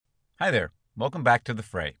Hi there. Welcome back to the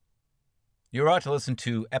Fray. You're about to listen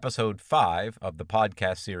to Ep.5 of the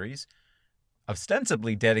podcast series,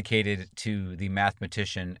 ostensibly dedicated to the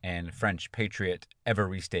mathematician and French patriot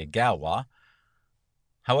Evariste Galois.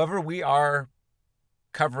 However, we are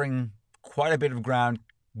covering quite a bit of ground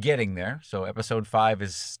getting there, so Episode 5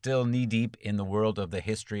 is still knee-deep in the world of the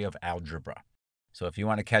history of algebra. So if you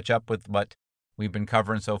want to catch up with what we've been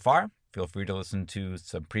covering so far, feel free to listen to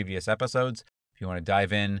some previous episodes. If you want to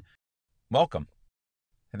dive in, welcome.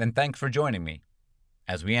 And then thanks for joining me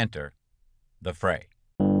as we enter the fray.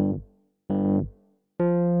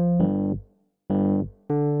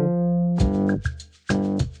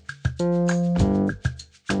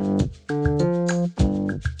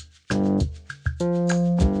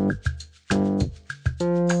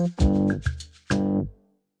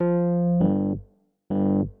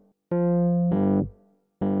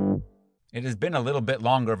 It has been a little bit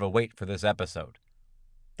longer of a wait for this episode.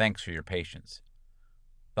 Thanks for your patience.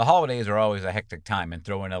 The holidays are always a hectic time and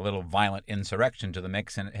throw in a little violent insurrection to the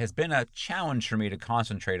mix, and it has been a challenge for me to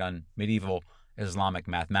concentrate on medieval Islamic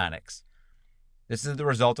mathematics. This is the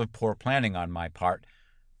result of poor planning on my part,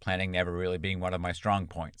 planning never really being one of my strong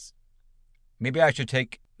points. Maybe I should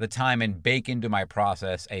take the time and bake into my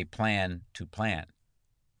process a plan to plan.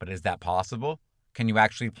 But is that possible? Can you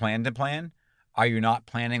actually plan to plan? Are you not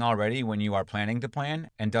planning already when you are planning to plan?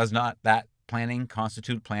 And does not that planning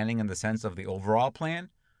constitute planning in the sense of the overall plan?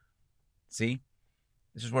 See,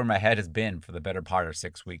 this is where my head has been for the better part of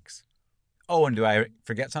 6 weeks. Oh, and do I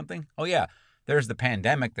forget something? Oh yeah, there's the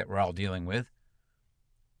pandemic that we're all dealing with.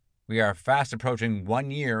 We are fast approaching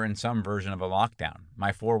 1 year in some version of a lockdown.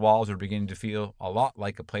 My four walls are beginning to feel a lot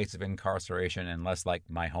like a place of incarceration and less like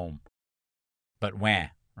my home. But wah,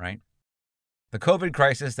 right? The COVID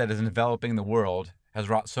crisis that is enveloping the world has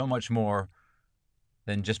wrought so much more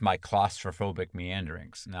than just my claustrophobic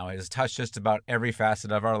meanderings. Now, it has touched just about every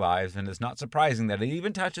facet of our lives, and it's not surprising that it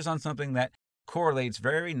even touches on something that correlates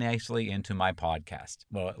very nicely into my podcast.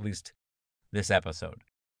 Well, at least this episode.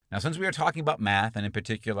 Now, since we are talking about math, and in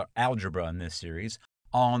particular algebra in this series,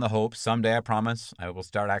 all in the hopes someday, I promise, I will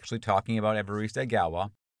start actually talking about Evariste Galois.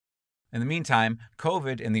 In the meantime,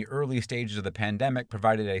 COVID in the early stages of the pandemic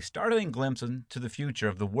provided a startling glimpse into the future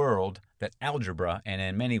of the world that algebra, and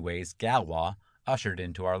in many ways Galois, ushered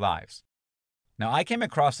into our lives. Now, I came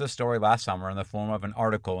across this story last summer in the form of an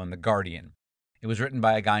article in The Guardian. It was written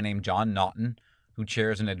by a guy named John Naughton, who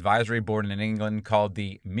chairs an advisory board in England called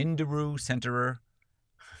the Minderoo Centre.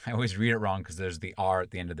 I always read it wrong because there's the R at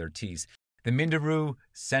the end of their T's. The Minderoo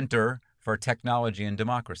Centre for Technology and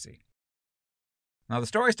Democracy. Now, the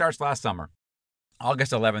story starts last summer,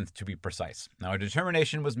 August 11th to be precise. Now, a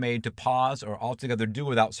determination was made to pause or altogether do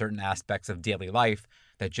without certain aspects of daily life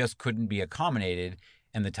that just couldn't be accommodated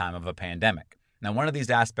in the time of a pandemic. Now, one of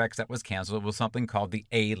these aspects that was canceled was something called the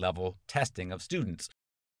A-level testing of students.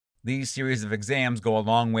 These series of exams go a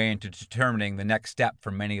long way into determining the next step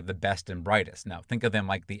for many of the best and brightest. Now, think of them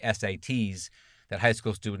like the SATs that high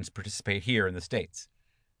school students participate here in the States.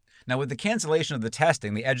 Now, with the cancellation of the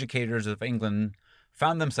testing, the educators of England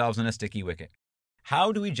found themselves in a sticky wicket.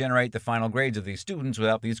 How do we generate the final grades of these students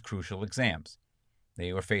without these crucial exams?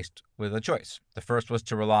 They were faced with a choice. The first was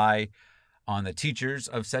to rely on the teachers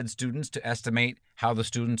of said students to estimate how the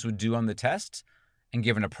students would do on the tests and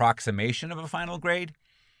give an approximation of a final grade.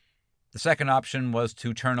 The second option was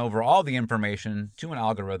to turn over all the information to an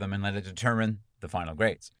algorithm and let it determine the final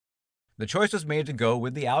grades. The choice was made to go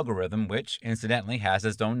with the algorithm, which incidentally has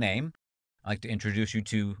its own name. I'd like to introduce you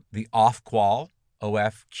to the OFQUAL,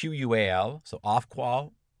 OFQUAL, so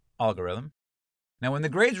OFQUAL algorithm. Now, when the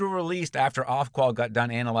grades were released after OFQUAL got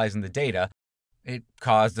done analyzing the data, it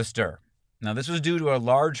caused a stir. Now, this was due to a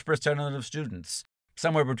large percentage of students,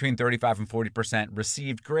 somewhere between 35 and 40%,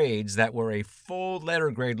 received grades that were a full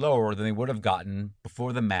letter grade lower than they would have gotten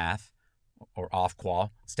before the math, or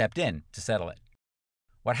OFQUAL, stepped in to settle it.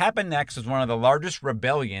 What happened next was one of the largest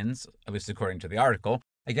rebellions, at least according to the article,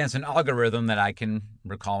 against an algorithm that I can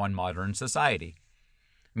recall in modern society.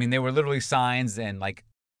 I mean, there were literally signs and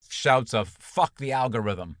shouts of "fuck the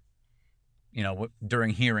algorithm,"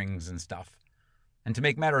 during hearings and stuff. And to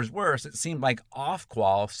make matters worse, it seemed like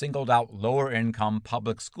OFQUAL singled out lower-income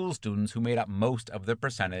public school students who made up most of the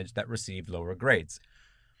percentage that received lower grades.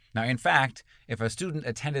 Now, in fact, if a student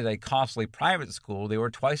attended a costly private school, they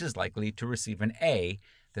were twice as likely to receive an A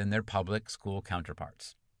than their public school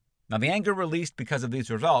counterparts. Now, the anger released because of these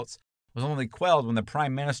results was only quelled when the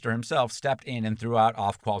Prime Minister himself stepped in and threw out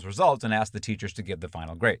OFQUAL's results and asked the teachers to give the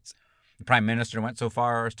final grades. The Prime Minister went so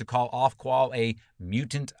far as to call OFQUAL a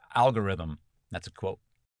mutant algorithm. That's a quote.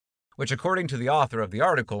 which according to the author of the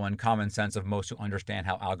article and common sense of most who understand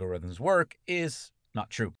how algorithms work is not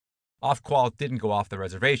true. Off-qual didn't go off the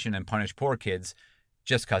reservation and punish poor kids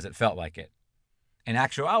just because it felt like it. In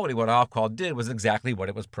actuality, what off-qual did was exactly what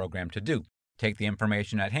it was programmed to do. Take the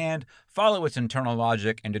information at hand, follow its internal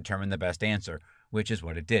logic, and determine the best answer, which is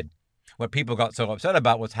what it did. What people got so upset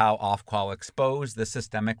about was how off-qual exposed the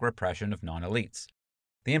systemic repression of non-elites.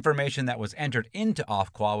 The information that was entered into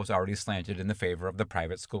off-qual was already slanted in the favor of the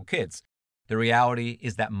private school kids. The reality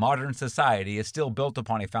is that modern society is still built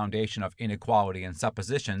upon a foundation of inequality and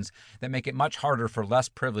suppositions that make it much harder for less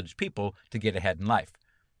privileged people to get ahead in life.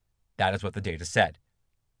 That is what the data said.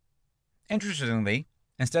 Interestingly,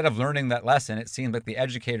 instead of learning that lesson, it seemed like the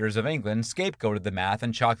educators of England scapegoated the math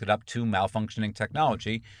and chalked it up to malfunctioning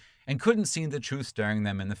technology and couldn't see the truth staring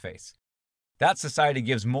them in the face. That society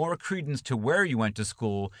gives more credence to where you went to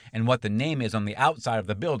school and what the name is on the outside of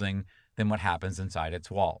the building than what happens inside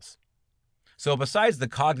its walls. So besides the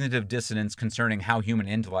cognitive dissonance concerning how human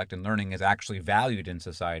intellect and learning is actually valued in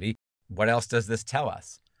society, what else does this tell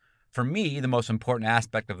us? For me, the most important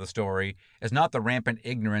aspect of the story is not the rampant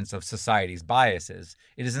ignorance of society's biases.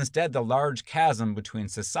 It is instead the large chasm between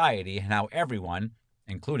society and how everyone,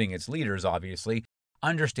 including its leaders obviously,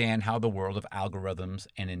 understand how the world of algorithms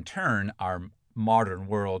and in turn our modern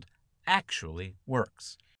world actually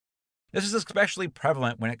works. This is especially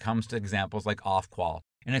prevalent when it comes to examples like off-qual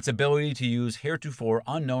and its ability to use heretofore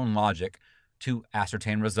unknown logic to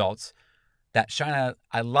ascertain results that shine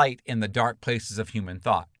a light in the dark places of human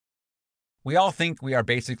thought. We all think we are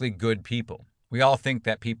basically good people. We all think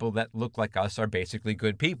that people that look like us are basically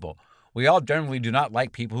good people. We all generally do not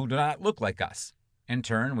like people who do not look like us. In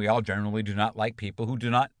turn, we all generally do not like people who do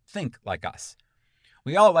not think like us.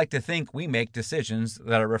 We all like to think we make decisions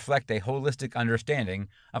that reflect a holistic understanding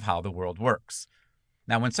of how the world works.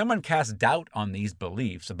 Now, when someone casts doubt on these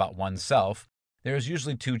beliefs about oneself, there is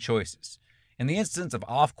usually two choices. In the instance of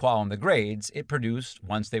off-qual and the grades it produced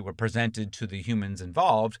once they were presented to the humans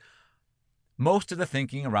involved, most of the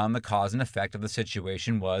thinking around the cause and effect of the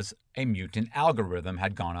situation was a mutant algorithm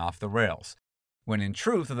had gone off the rails, when in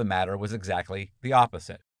truth of the matter was exactly the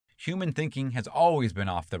opposite. Human thinking has always been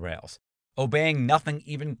off the rails, obeying nothing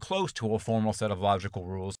even close to a formal set of logical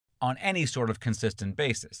rules on any sort of consistent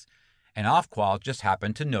basis, and off-qual just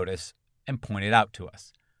happened to notice and point it out to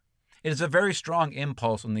us. It is a very strong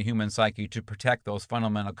impulse in the human psyche to protect those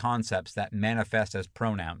fundamental concepts that manifest as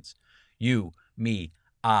pronouns. You, me,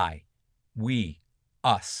 I, we,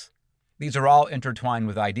 us. These are all intertwined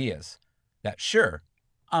with ideas that, sure,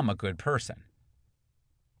 I'm a good person.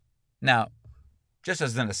 Now, just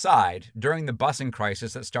as an aside, during the busing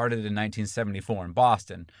crisis that started in 1974 in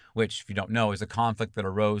Boston, which, if you don't know, is a conflict that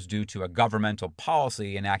arose due to a governmental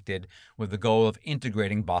policy enacted with the goal of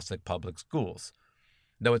integrating Boston public schools.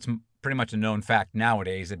 Though it's pretty much a known fact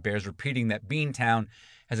nowadays, it bears repeating that Beantown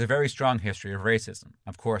has a very strong history of racism.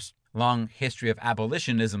 Of course, long history of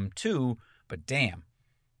abolitionism too, but damn,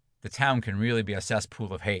 the town can really be a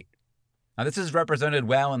cesspool of hate. Now, this is represented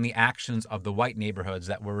well in the actions of the white neighborhoods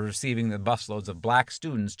that were receiving the busloads of black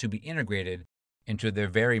students to be integrated into their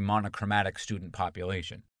very monochromatic student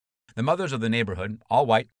population. The mothers of the neighborhood, all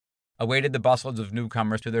white, awaited the busloads of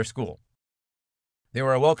newcomers to their school. They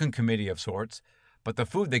were a welcome committee of sorts, but the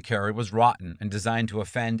food they carried was rotten and designed to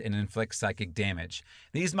offend and inflict psychic damage.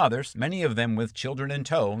 These mothers, many of them with children in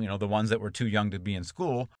tow, the ones that were too young to be in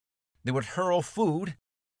school, they would hurl food,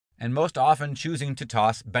 and most often choosing to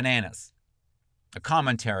toss bananas. A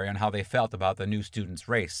commentary on how they felt about the new student's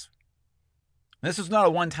race. This was not a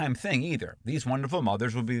one-time thing either. These wonderful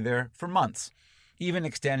mothers would be there for months, even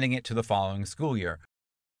extending it to the following school year,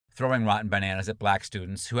 throwing rotten bananas at black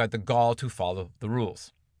students who had the gall to follow the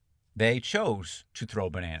rules. They chose to throw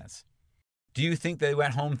bananas. Do you think they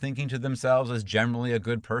went home thinking to themselves as generally a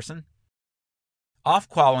good person?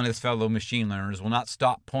 Off-qual and his fellow machine learners will not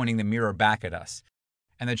stop pointing the mirror back at us.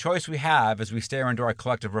 And the choice we have as we stare into our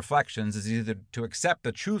collective reflections is either to accept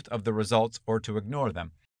the truth of the results or to ignore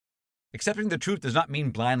them. Accepting the truth does not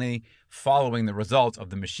mean blindly following the results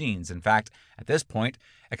of the machines. In fact, at this point,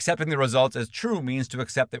 accepting the results as true means to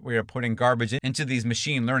accept that we are putting garbage into these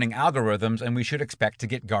machine learning algorithms and we should expect to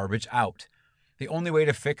get garbage out. The only way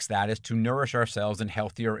to fix that is to nourish ourselves in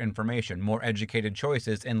healthier information, more educated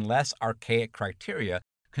choices, and less archaic criteria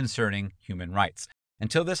concerning human rights.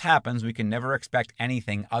 Until this happens, we can never expect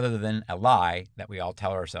anything other than a lie that we all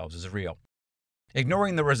tell ourselves is real.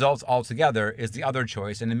 Ignoring the results altogether is the other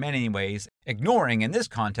choice, and in many ways, ignoring in this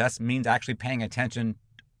context means actually paying attention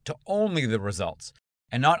to only the results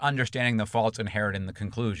and not understanding the faults inherent in the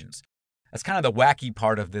conclusions. That's kind of the wacky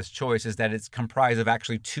part of this choice, is that it's comprised of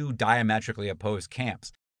actually two diametrically opposed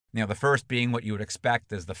camps. The first being what you would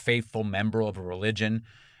expect as the faithful member of a religion,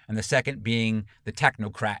 and the second being the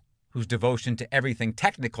technocrat whose devotion to everything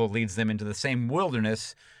technical leads them into the same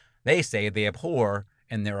wilderness they say they abhor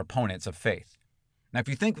in their opponents of faith. Now, if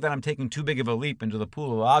you think that I'm taking too big of a leap into the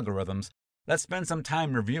pool of algorithms, let's spend some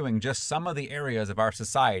time reviewing just some of the areas of our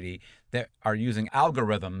society that are using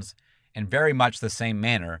algorithms in very much the same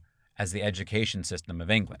manner as the education system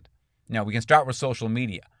of England. Now, we can start with social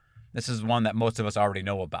media. This is one that most of us already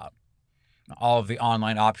know about. All of the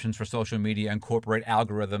online options for social media incorporate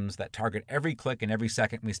algorithms that target every click and every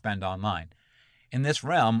second we spend online. In this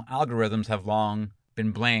realm, algorithms have long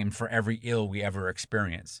been blamed for every ill we ever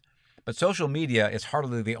experience. But social media is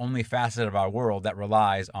hardly the only facet of our world that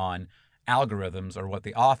relies on algorithms, or what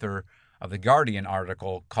the author of the Guardian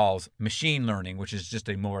article calls machine learning, which is just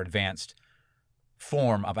a more advanced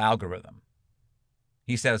form of algorithm.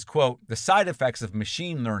 He says, quote, "The side effects of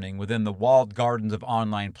machine learning within the walled gardens of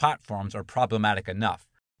online platforms are problematic enough,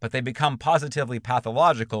 but they become positively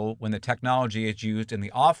pathological when the technology is used in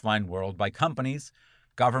the offline world by companies,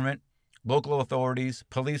 government, local authorities,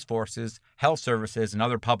 police forces, health services, and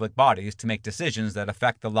other public bodies to make decisions that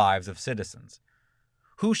affect the lives of citizens.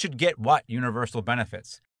 Who should get what universal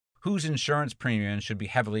benefits? Whose insurance premiums should be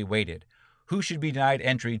heavily weighted? Who should be denied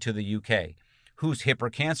entry to the UK? Whose hip or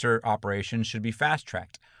cancer operations should be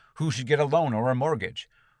fast-tracked? Who should get a loan or a mortgage?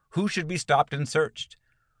 Who should be stopped and searched?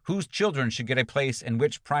 Whose children should get a place in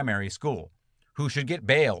which primary school? Who should get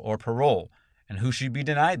bail or parole? And who should be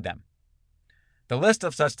denied them?" The list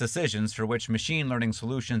of such decisions for which machine learning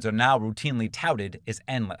solutions are now routinely touted is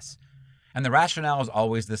endless. And the rationale is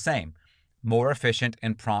always the same: more efficient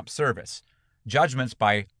and prompt service, judgments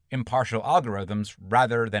by impartial algorithms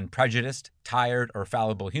rather than prejudiced, tired, or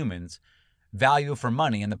fallible humans, value for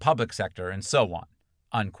money in the public sector, and so on,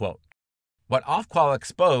 unquote. What Ofqual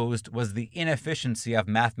exposed was the inefficiency of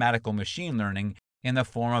mathematical machine learning in the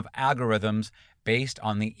form of algorithms based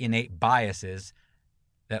on the innate biases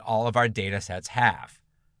that all of our data sets have,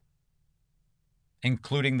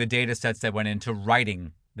 including the data sets that went into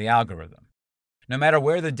writing the algorithm. No matter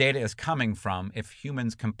where the data is coming from, if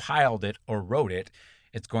humans compiled it or wrote it,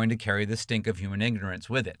 it's going to carry the stink of human ignorance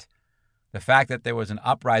with it. The fact that there was an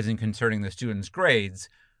uprising concerning the students' grades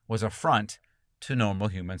was affront to normal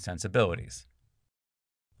human sensibilities.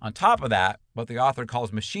 On top of that, what the author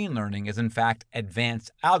calls machine learning is in fact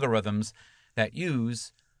advanced algorithms that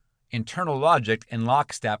use internal logic in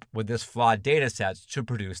lockstep with this flawed data sets to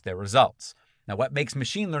produce their results. Now, what makes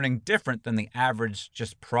machine learning different than the average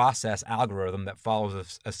just process algorithm that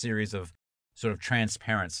follows a series of sort of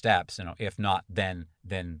transparent steps, if not then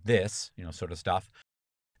this, sort of stuff,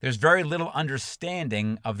 there's very little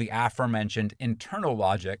understanding of the aforementioned internal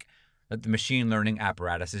logic that the machine learning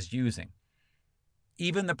apparatus is using.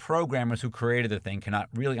 Even the programmers who created the thing cannot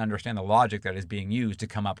really understand the logic that is being used to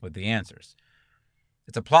come up with the answers.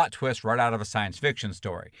 It's a plot twist right out of a science fiction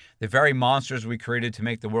story. The very monsters we created to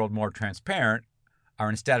make the world more transparent are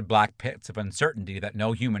instead black pits of uncertainty that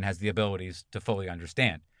no human has the abilities to fully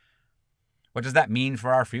understand. What does that mean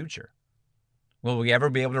for our future? Will we ever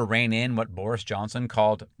be able to rein in what Boris Johnson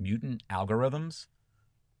called mutant algorithms?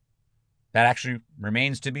 That actually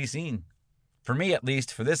remains to be seen. For me, at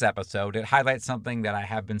least, for this episode, it highlights something that I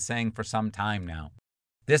have been saying for some time now.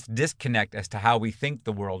 This disconnect as to how we think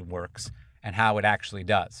the world works and how it actually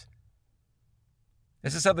does.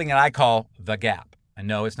 This is something that I call the gap. I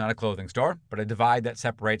know it's not a clothing store, but a divide that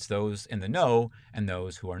separates those in the know and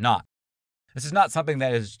those who are not. This is not something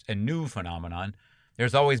that is a new phenomenon.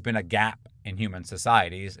 There's always been a gap in human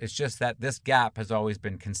societies. It's just that this gap has always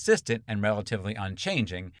been consistent and relatively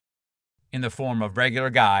unchanging in the form of regular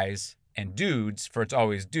guys and dudes, for it's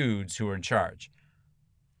always dudes who are in charge.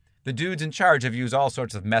 The dudes in charge have used all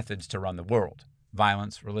sorts of methods to run the world: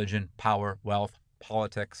 violence, religion, power, wealth,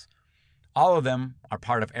 politics. All of them are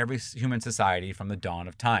part of every human society from the dawn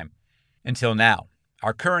of time until now.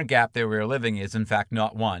 Our current gap that we are living is, in fact,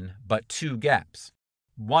 not one, but two gaps.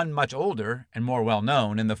 One much older and more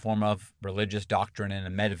well-known in the form of religious doctrine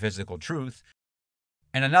and metaphysical truth,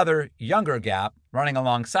 and another younger gap running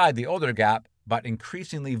alongside the older gap, but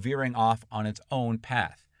increasingly veering off on its own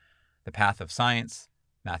path, the path of science,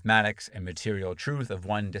 mathematics, and material truth of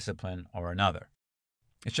one discipline or another.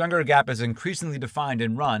 Its younger gap is increasingly defined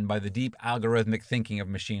and run by the deep algorithmic thinking of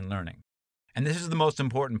machine learning. And this is the most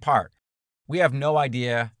important part. We have no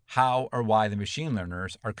idea how or why the machine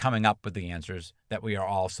learners are coming up with the answers that we are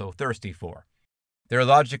all so thirsty for. Their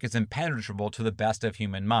logic is impenetrable to the best of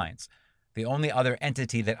human minds. The only other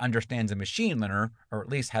entity that understands a machine learner, or at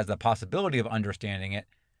least has the possibility of understanding it,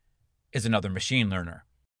 is another machine learner.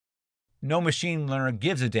 No machine learner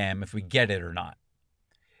gives a damn if we get it or not.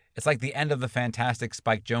 It's like the end of the fantastic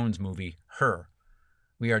Spike Jonze movie, Her.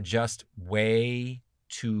 We are just way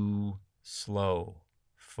too slow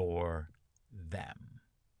for them.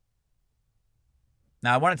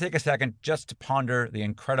 Now, I want to take a second just to ponder the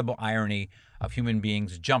incredible irony of human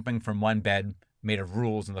beings jumping from one bed made of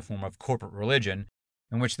rules in the form of corporate religion,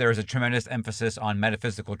 in which there is a tremendous emphasis on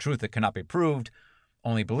metaphysical truth that cannot be proved,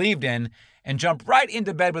 only believed in, and jump right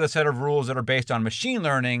into bed with a set of rules that are based on machine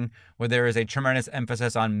learning, where there is a tremendous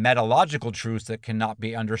emphasis on metalogical truths that cannot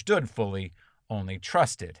be understood fully, only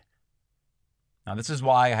trusted. Now, this is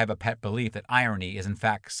why I have a pet belief that irony is in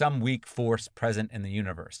fact some weak force present in the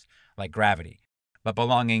universe, like gravity, but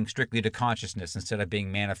belonging strictly to consciousness instead of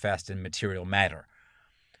being manifest in material matter.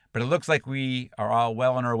 But it looks like we are all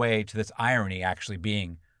well on our way to this irony actually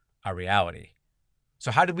being a reality. So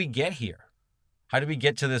how did we get here? How did we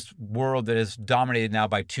get to this world that is dominated now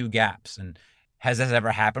by two gaps? And has this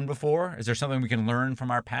ever happened before? Is there something we can learn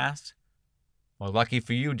from our past? Well, lucky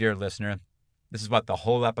for you, dear listener, this is what the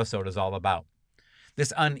whole episode is all about.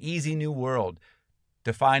 This uneasy new world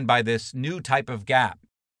defined by this new type of gap.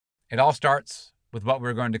 It all starts with what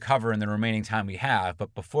we're going to cover in the remaining time we have,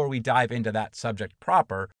 but before we dive into that subject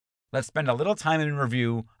proper, let's spend a little time in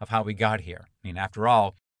review of how we got here. I mean, after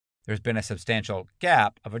all, there's been a substantial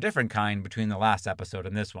gap of a different kind between the last episode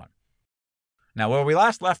and this one. Now, where we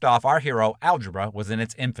last left off, our hero, algebra, was in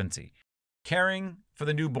its infancy. Caring for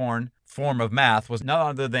the newborn form of math was none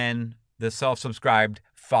other than the self-subscribed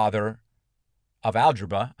father of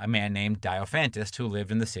algebra, a man named Diophantus, who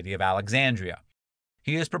lived in the city of Alexandria.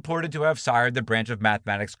 He is purported to have sired the branch of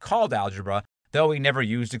mathematics called algebra, though he never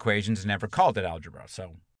used equations and never called it algebra.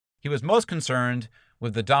 So he was most concerned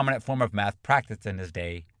with the dominant form of math practiced in his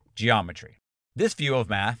day, geometry. This view of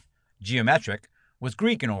math, geometric, was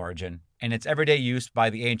Greek in origin, and its everyday use by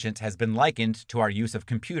the ancients has been likened to our use of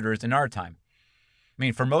computers in our time. I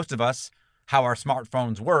mean, for most of us, how our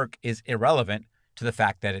smartphones work is irrelevant to the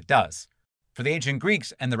fact that it does. For the ancient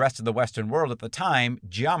Greeks and the rest of the Western world at the time,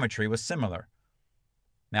 geometry was similar.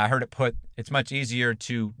 Now, I heard it put, it's much easier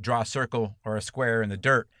to draw a circle or a square in the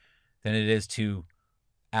dirt than it is to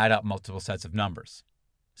add up multiple sets of numbers.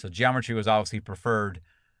 So geometry was obviously preferred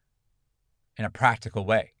in a practical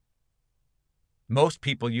way. Most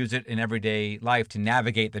people use it in everyday life to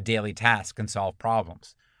navigate the daily tasks and solve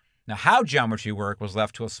problems. Now, how geometry worked was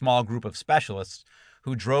left to a small group of specialists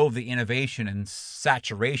who drove the innovation and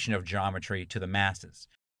saturation of geometry to the masses,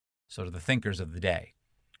 so to the thinkers of the day.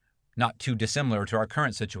 Not too dissimilar to our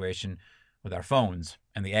current situation with our phones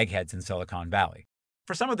and the eggheads in Silicon Valley.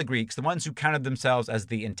 For some of the Greeks, the ones who counted themselves as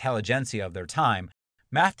the intelligentsia of their time,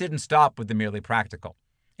 math didn't stop with the merely practical.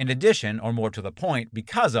 In addition, or more to the point,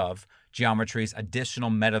 because of geometry's additional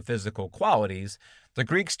metaphysical qualities, the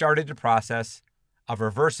Greeks started a process of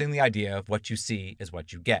reversing the idea of what you see is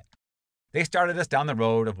what you get. They started us down the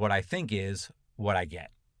road of what I think is what I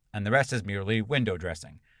get, and the rest is merely window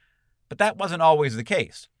dressing. But that wasn't always the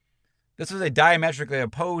case. This was a diametrically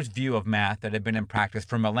opposed view of math that had been in practice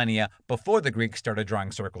for millennia before the Greeks started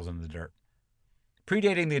drawing circles in the dirt.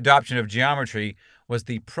 Predating the adoption of geometry was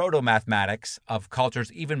the proto-mathematics of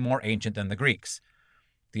cultures even more ancient than the Greeks.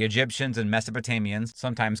 The Egyptians and Mesopotamians,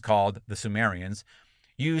 sometimes called the Sumerians,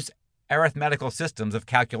 used arithmetical systems of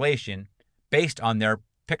calculation based on their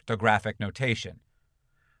pictographic notation.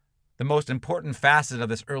 The most important facet of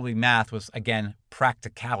this early math was, again,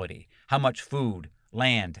 practicality. How much food,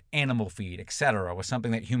 land, animal feed, etc. was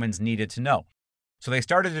something that humans needed to know. So they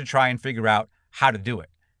started to try and figure out how to do it.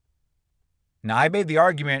 Now, I made the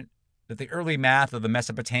argument that the early math of the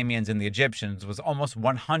Mesopotamians and the Egyptians was almost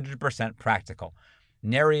 100% practical,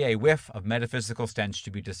 nary a whiff of metaphysical stench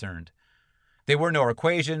to be discerned. They were no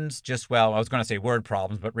equations, just, I was going to say word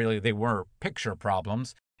problems, but really they were picture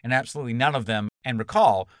problems, and absolutely none of them. And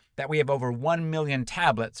recall that we have over 1 million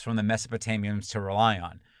tablets from the Mesopotamians to rely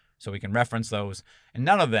on, so we can reference those, and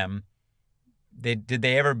none of them did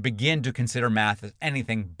they ever begin to consider math as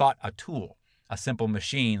anything but a tool, a simple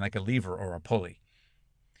machine like a lever or a pulley.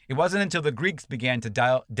 It wasn't until the Greeks began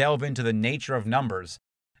to delve into the nature of numbers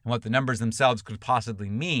and what the numbers themselves could possibly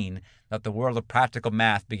mean that the world of practical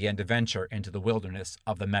math began to venture into the wilderness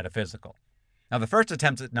of the metaphysical. Now, the first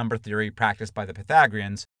attempts at number theory practiced by the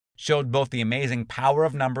Pythagoreans showed both the amazing power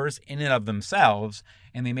of numbers in and of themselves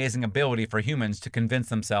and the amazing ability for humans to convince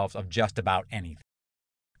themselves of just about anything.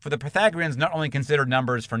 For the Pythagoreans not only considered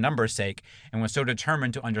numbers for numbers' sake and were so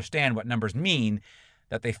determined to understand what numbers mean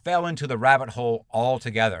that they fell into the rabbit hole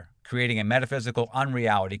altogether, creating a metaphysical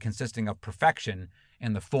unreality consisting of perfection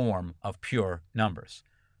in the form of pure numbers.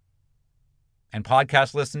 And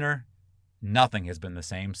podcast listener, nothing has been the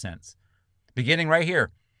same since. Beginning right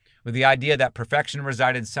here, with the idea that perfection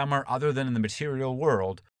resided somewhere other than in the material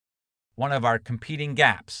world, one of our competing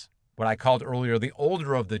gaps, what I called earlier the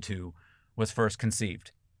older of the two, was first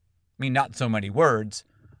conceived. I mean, not so many words,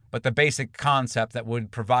 but the basic concept that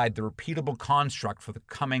would provide the repeatable construct for the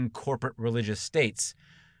coming corporate religious states,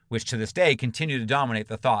 which to this day continue to dominate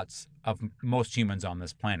the thoughts of most humans on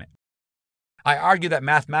this planet. I argue that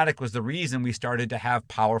mathematics was the reason we started to have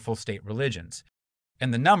powerful state religions.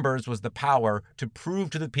 And the numbers was the power to prove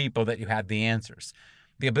to the people that you had the answers.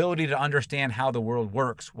 The ability to understand how the world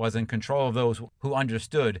works was in control of those who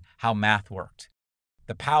understood how math worked.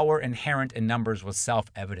 The power inherent in numbers was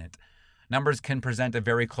self-evident. Numbers can present a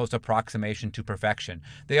very close approximation to perfection.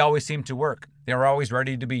 They always seem to work. They are always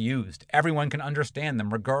ready to be used. Everyone can understand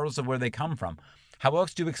them, regardless of where they come from. How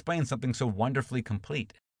else do you explain something so wonderfully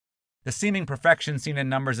complete? The seeming perfection seen in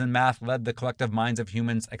numbers and math led the collective minds of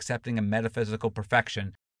humans accepting a metaphysical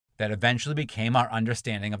perfection that eventually became our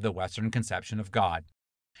understanding of the Western conception of God.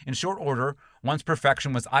 In short order, once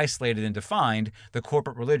perfection was isolated and defined, the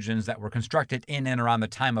corporate religions that were constructed in and around the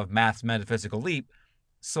time of math's metaphysical leap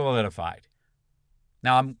solidified.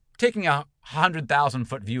 Now, I'm taking a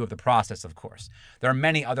 100,000-foot view of the process, of course. There are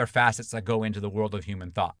many other facets that go into the world of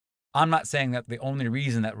human thought. I'm not saying that the only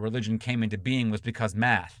reason that religion came into being was because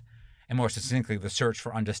math, and more succinctly, the search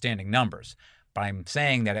for understanding numbers, but I'm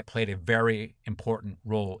saying that it played a very important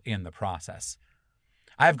role in the process.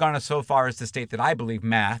 I have gone so far as to state that I believe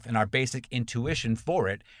math and our basic intuition for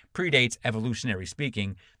it predates, evolutionary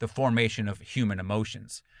speaking, the formation of human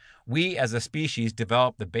emotions. We as a species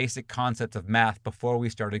developed the basic concepts of math before we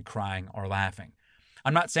started crying or laughing.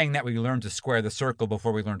 I'm not saying that we learned to square the circle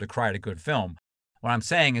before we learned to cry at a good film. What I'm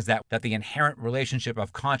saying is that the inherent relationship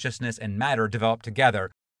of consciousness and matter developed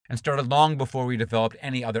together and started long before we developed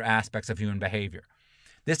any other aspects of human behavior.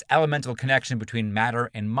 This elemental connection between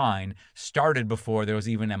matter and mind started before there was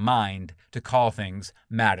even a mind to call things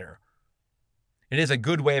matter. It is a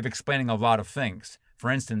good way of explaining a lot of things.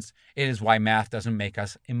 For instance, it is why math doesn't make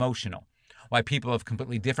us emotional. Why people of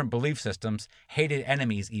completely different belief systems, hated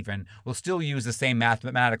enemies even, will still use the same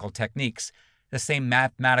mathematical techniques, the same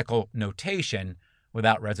mathematical notation,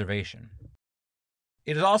 without reservation.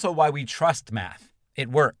 It is also why we trust math. It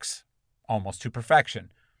works, almost to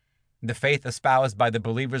perfection. The faith espoused by the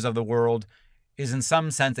believers of the world is in some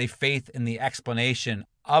sense a faith in the explanation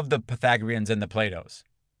of the Pythagoreans and the Platos.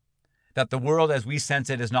 That the world as we sense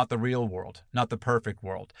it is not the real world, not the perfect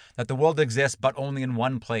world. That the world exists but only in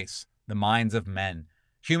one place, the minds of men.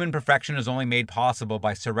 Human perfection is only made possible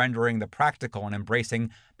by surrendering the practical and embracing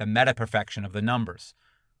the meta-perfection of the numbers.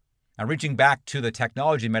 Now, reaching back to the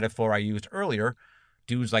technology metaphor I used earlier,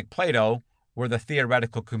 dudes like Plato were the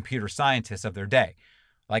theoretical computer scientists of their day,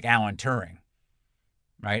 like Alan Turing,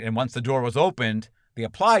 right? And once the door was opened, the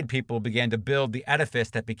applied people began to build the edifice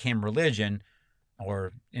that became religion,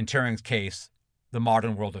 or in Turing's case, the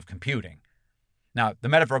modern world of computing. Now, the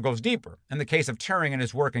metaphor goes deeper. In the case of Turing and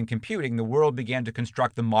his work in computing, the world began to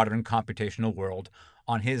construct the modern computational world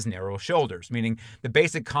on his narrow shoulders, meaning the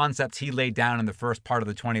basic concepts he laid down in the first part of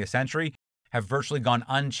the 20th century have virtually gone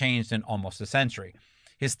unchanged in almost a century.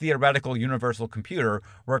 His theoretical universal computer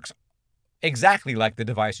works exactly like the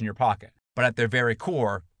device in your pocket, but at their very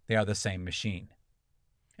core, they are the same machine.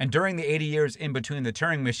 And during the 80 years in between the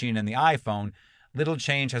Turing machine and the iPhone, little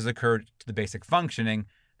change has occurred to the basic functioning.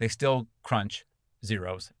 They still crunch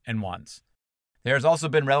zeros and ones. There has also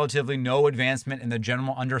been relatively no advancement in the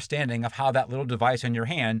general understanding of how that little device in your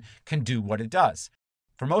hand can do what it does.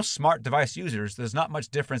 For most smart device users, there's not much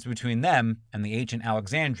difference between them and the ancient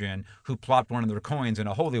Alexandrian who plopped one of their coins in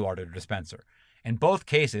a holy water dispenser. In both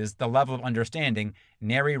cases, the level of understanding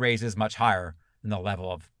nary raises much higher than the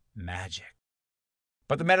level of magic.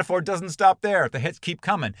 But the metaphor doesn't stop there. The hits keep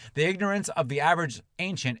coming. The ignorance of the average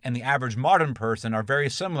ancient and the average modern person are very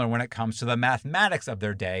similar when it comes to the mathematics of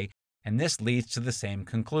their day, and this leads to the same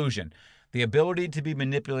conclusion. The ability to be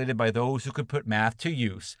manipulated by those who could put math to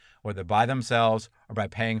use, whether by themselves or by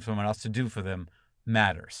paying someone else to do for them,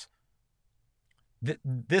 matters.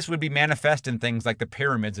 This would be manifest in things like the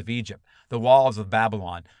pyramids of Egypt, the walls of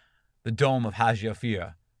Babylon, the dome of Hagia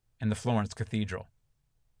Sophia, and the Florence Cathedral.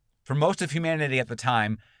 For most of humanity at the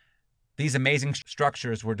time, these amazing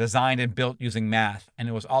structures were designed and built using math, and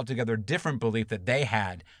it was altogether different belief that they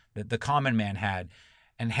had, that the common man had,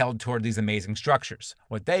 and held toward these amazing structures.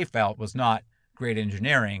 What they felt was not great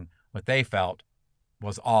engineering. What they felt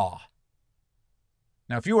was awe.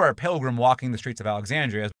 Now, if you are a pilgrim walking the streets of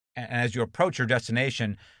Alexandria, and as you approach your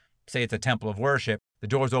destination, say it's a temple of worship, the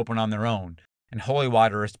doors open on their own, and holy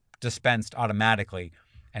water is dispensed automatically,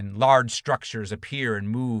 and large structures appear and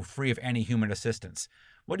move free of any human assistance.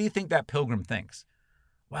 What do you think that pilgrim thinks?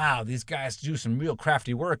 wow, these guys do some real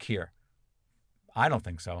crafty work here. I don't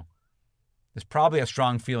think so. There's probably a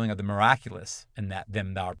strong feeling of the miraculous in that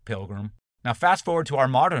them thou pilgrim. Now fast forward to our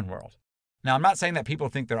modern world. Now I'm not saying that people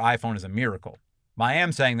think their iPhone is a miracle. I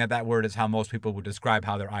am saying that that word is how most people would describe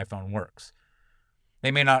how their iPhone works.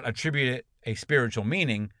 They may not attribute it a spiritual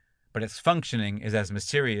meaning, but its functioning is as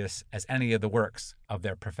mysterious as any of the works of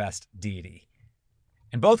their professed deity.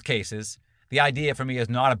 In both cases, the idea for me is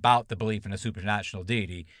not about the belief in a supernatural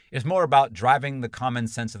deity. It's more about driving the common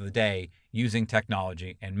sense of the day using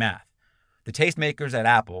technology and math. The tastemakers at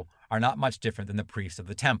Apple are not much different than the priests of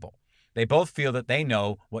the temple. They both feel that they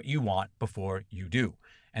know what you want before you do.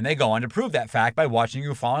 And they go on to prove that fact by watching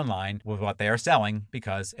you fall in line with what they are selling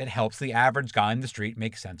because it helps the average guy in the street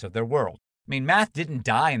make sense of their world. I mean, math didn't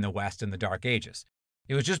die in the West in the Dark Ages.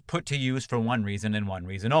 It was just put to use for one reason and one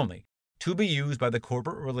reason only: to be used by the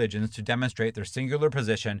corporate religions to demonstrate their singular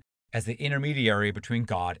position as the intermediary between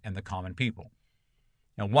God and the common people.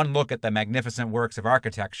 Now, one look at the magnificent works of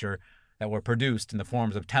architecture that were produced in the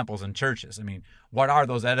forms of temples and churches. I mean, what are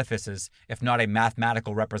those edifices if not a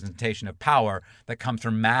mathematical representation of power that comes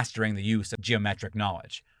from mastering the use of geometric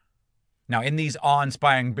knowledge? Now, in these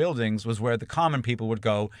awe-inspiring buildings was where the common people would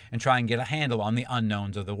go and try and get a handle on the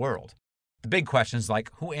unknowns of the world. The big questions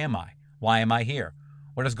like, who am I? Why am I here?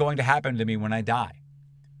 What is going to happen to me when I die?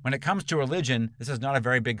 When it comes to religion, this is not a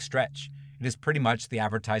very big stretch. It is pretty much the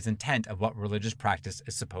advertised intent of what religious practice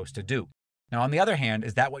is supposed to do. Now, on the other hand,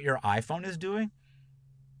 is that what your iPhone is doing?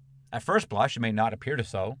 At first blush, it may not appear to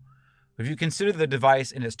so. But if you consider the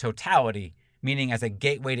device in its totality, meaning as a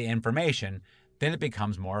gateway to information, then it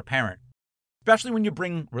becomes more apparent. Especially when you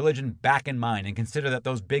bring religion back in mind and consider that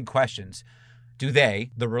those big questions, do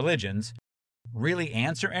they, the religions, really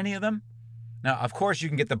answer any of them? Now, of course, you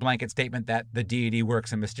can get the blanket statement that the deity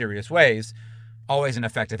works in mysterious ways, always an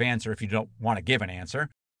effective answer if you don't want to give an answer.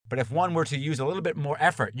 But if one were to use a little bit more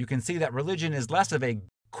effort, you can see that religion is less of a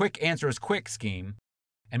quick answers quick scheme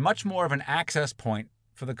and much more of an access point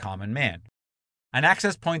for the common man. An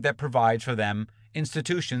access point that provides for them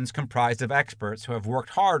institutions comprised of experts who have worked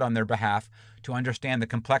hard on their behalf to understand the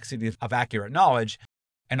complexities of accurate knowledge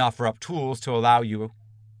and offer up tools to allow you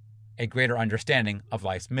a greater understanding of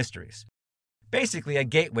life's mysteries. Basically, a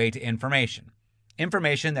gateway to information.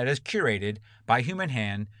 Information that is curated by human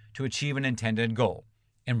hand to achieve an intended goal.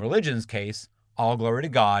 In religion's case, all glory to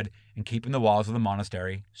God and keeping the walls of the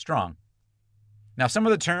monastery strong. Now, some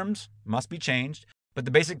of the terms must be changed, but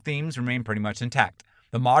the basic themes remain pretty much intact.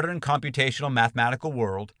 The modern computational mathematical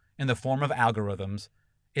world, in the form of algorithms,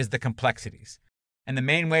 is the complexities. And the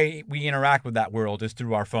main way we interact with that world is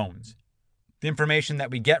through our phones. The information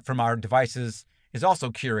that we get from our devices is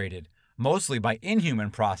also curated, mostly by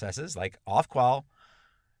inhuman processes like off-qual,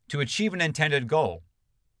 to achieve an intended goal.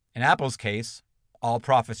 In Apple's case, all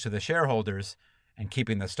profits to the shareholders and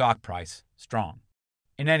keeping the stock price strong.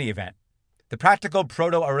 In any event, the practical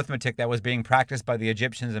proto-arithmetic that was being practiced by the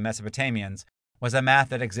Egyptians and Mesopotamians was a math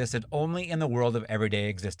that existed only in the world of everyday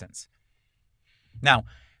existence. Now,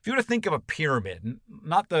 if you were to think of a pyramid,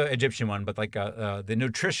 not the Egyptian one, but like the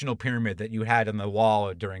nutritional pyramid that you had on the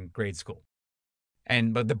wall during grade school,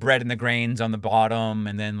 but the bread and the grains on the bottom,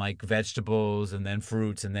 and then like vegetables, and then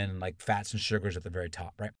fruits, and then like fats and sugars at the very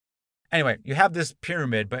top, right? Anyway, you have this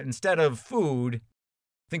pyramid, but instead of food,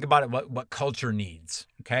 think about it what culture needs,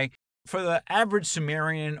 okay? For the average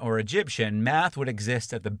Sumerian or Egyptian, math would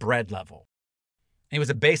exist at the bread level. It was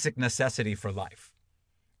a basic necessity for life.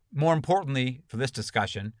 More importantly, for this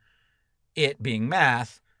discussion, it being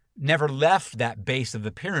math never left that base of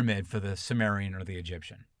the pyramid for the Sumerian or the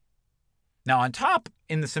Egyptian. Now, on top,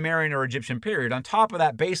 in the Sumerian or Egyptian period, on top of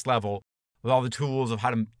that base level, with all the tools of how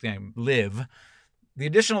to live, the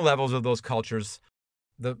additional levels of those cultures,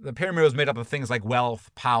 the pyramid was made up of things like wealth,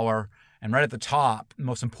 power, and right at the top,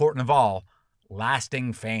 most important of all,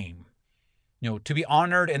 lasting fame. To be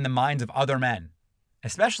honored in the minds of other men,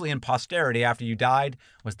 especially in posterity after you died,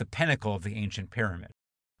 was the pinnacle of the ancient pyramid,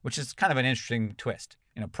 which is kind of an interesting twist.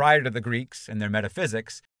 Prior to the Greeks and their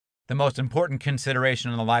metaphysics, the most important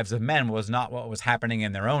consideration in the lives of men was not what was happening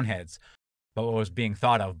in their own heads, but what was being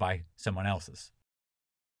thought of by someone else's.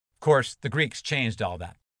 Of course, the Greeks changed all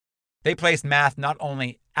that. They placed math not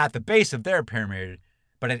only at the base of their pyramid,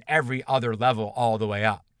 but at every other level all the way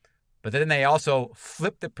up. But then they also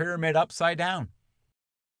flipped the pyramid upside down.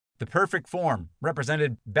 The perfect form,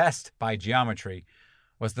 represented best by geometry,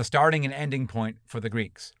 was the starting and ending point for the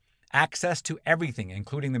Greeks. Access to everything,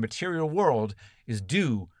 including the material world, is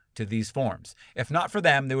due to these forms. If not for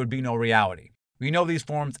them, there would be no reality. We know these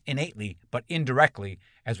forms innately, but indirectly,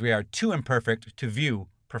 as we are too imperfect to view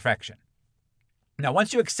perfection. Now,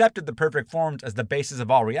 once you accepted the perfect forms as the basis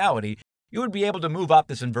of all reality, you would be able to move up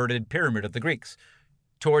this inverted pyramid of the Greeks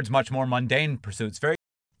towards much more mundane pursuits, very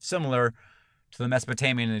similar to the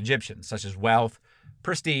Mesopotamian and Egyptians, such as wealth,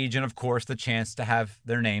 prestige, and of course the chance to have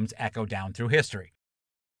their names echo down through history.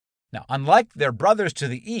 Now, unlike their brothers to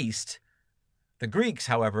the east, the Greeks,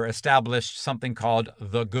 however, established something called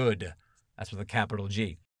the good. That's with a capital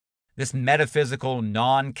G. This metaphysical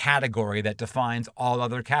non-category that defines all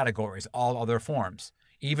other categories, all other forms,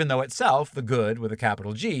 even though itself, the good with a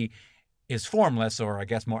capital G, is formless, or I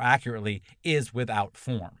guess more accurately, is without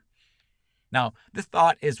form. Now, this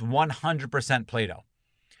thought is 100% Plato.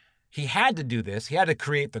 He had to do this. He had to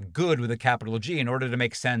create the good with a capital G in order to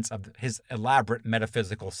make sense of his elaborate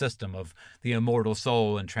metaphysical system of the immortal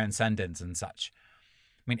soul and transcendence and such.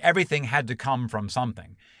 I mean, everything had to come from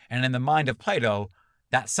something. And in the mind of Plato,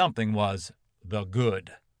 that something was the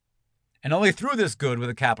good. And only through this good with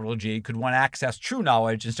a capital G could one access true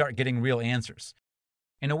knowledge and start getting real answers.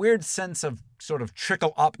 In a weird sense of sort of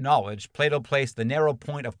trickle-up knowledge, Plato placed the narrow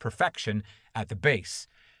point of perfection at the base,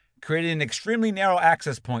 creating an extremely narrow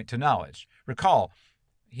access point to knowledge. Recall,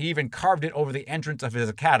 he even carved it over the entrance of his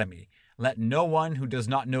academy. Let no one who does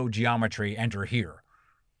not know geometry enter here.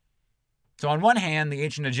 So on one hand, the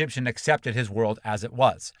ancient Egyptian accepted his world as it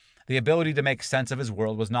was. The ability to make sense of his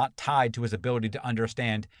world was not tied to his ability to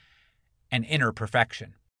understand an inner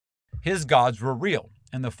perfection. His gods were real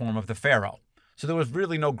in the form of the pharaoh. So there was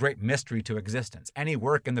really no great mystery to existence. Any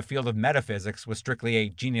work in the field of metaphysics was strictly a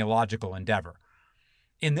genealogical endeavor.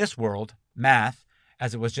 In this world, math,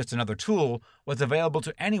 as it was just another tool, was available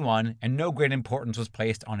to anyone and no great importance was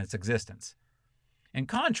placed on its existence. In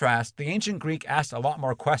contrast, the ancient Greek asked a lot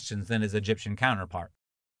more questions than his Egyptian counterpart.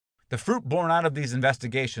 The fruit born out of these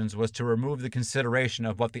investigations was to remove the consideration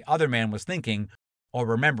of what the other man was thinking or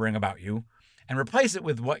remembering about you, and replace it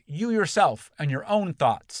with what you yourself and your own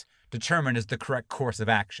thoughts determine is the correct course of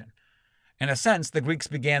action. In a sense, the Greeks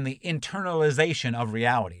began the internalization of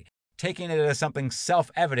reality, taking it as something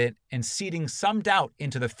self-evident and seeding some doubt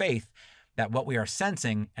into the faith that what we are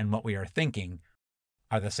sensing and what we are thinking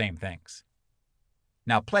are the same things.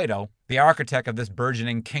 Now, Plato, the architect of this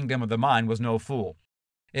burgeoning kingdom of the mind, was no fool.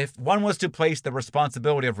 If one was to place the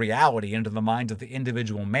responsibility of reality into the mind of the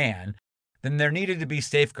individual man, then there needed to be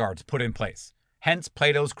safeguards put in place. Hence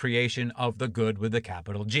Plato's creation of the good with a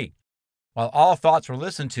capital G. While all thoughts were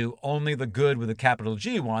listened to, only the good with a capital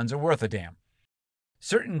G ones are worth a damn.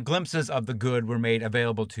 Certain glimpses of the good were made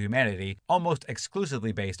available to humanity, almost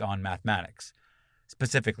exclusively based on mathematics,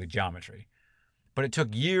 specifically geometry. But it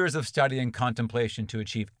took years of study and contemplation to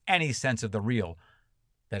achieve any sense of the real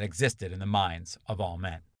that existed in the minds of all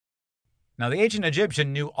men. Now, the ancient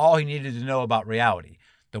Egyptian knew all he needed to know about reality.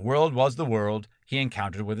 The world was the world he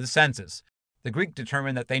encountered with his senses. The Greek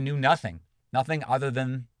determined that they knew nothing other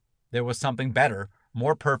than there was something better,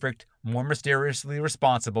 more perfect, more mysteriously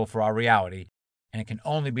responsible for our reality, and it can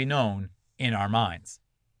only be known in our minds.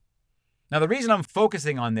 Now, the reason I'm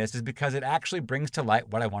focusing on this is because it actually brings to light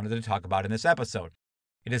what I wanted to talk about in this episode.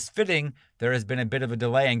 It is fitting there has been a bit of a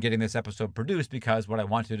delay in getting this episode produced because what I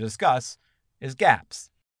want to discuss is gaps.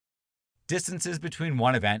 Distances between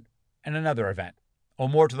one event and another event. Or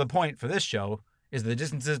more to the point for this show is the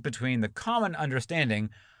distances between the common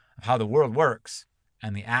understanding of how the world works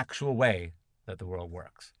and the actual way that the world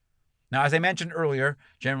works. Now, as I mentioned earlier,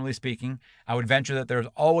 generally speaking, I would venture that there is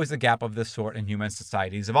always a gap of this sort in human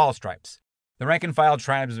societies of all stripes. The rank-and-file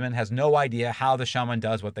tribesman has no idea how the shaman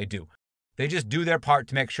does what they do. They just do their part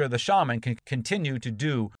to make sure the shaman can continue to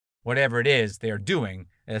do whatever it is they are doing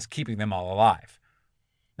that is keeping them all alive.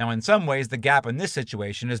 Now, in some ways, the gap in this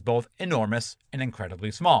situation is both enormous and incredibly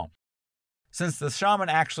small. Since the shaman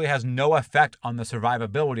actually has no effect on the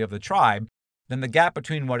survivability of the tribe, then the gap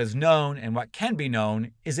between what is known and what can be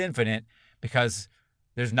known is infinite because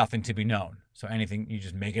there's nothing to be known. So anything, you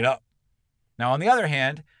just make it up. Now, on the other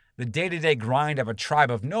hand, the day-to-day grind of a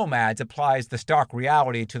tribe of nomads applies the stark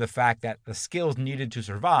reality to the fact that the skills needed to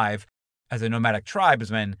survive as a nomadic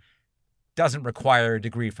tribesman doesn't require a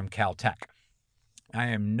degree from Caltech. I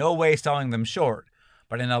am no way selling them short,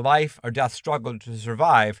 but in a life or death struggle to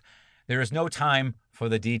survive, there is no time for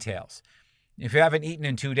the details. If you haven't eaten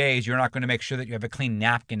in 2 days, you're not going to make sure that you have a clean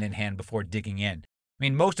napkin in hand before digging in. I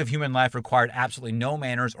mean, most of human life required absolutely no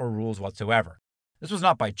manners or rules whatsoever. This was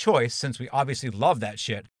not by choice, since we obviously love that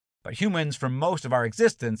shit, but humans, for most of our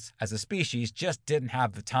existence as a species, just didn't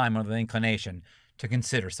have the time or the inclination to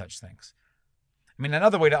consider such things. I mean,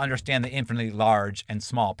 another way to understand the infinitely large and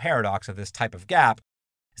small paradox of this type of gap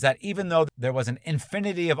is that even though there was an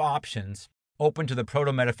infinity of options open to the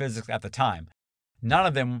proto-metaphysics at the time, None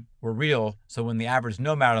of them were real, so when the average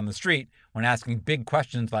nomad on the street, when asking big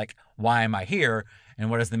questions like, why am I here, and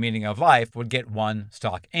what is the meaning of life, would get one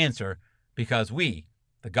stock answer, because we,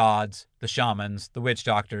 the gods, the shamans, the witch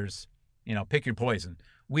doctors, pick your poison,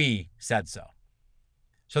 we said so.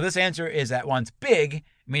 So this answer is at once big,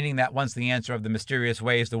 meaning that once the answer of the mysterious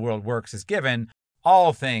ways the world works is given,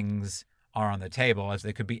 all things are on the table, as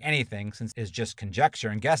they could be anything, since it's just conjecture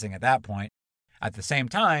and guessing at that point. At the same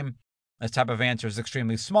time, this type of answer is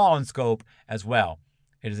extremely small in scope as well.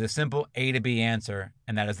 It is a simple A to B answer,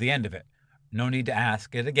 and that is the end of it. No need to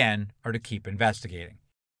ask it again or to keep investigating.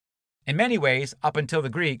 In many ways, up until the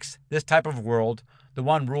Greeks, this type of world, the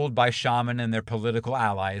one ruled by shaman and their political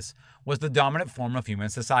allies, was the dominant form of human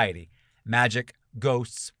society. Magic,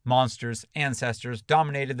 ghosts, monsters, ancestors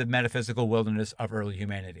dominated the metaphysical wilderness of early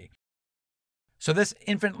humanity. So this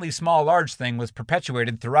infinitely small large thing was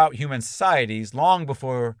perpetuated throughout human societies long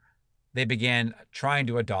before they began trying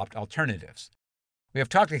to adopt alternatives. We have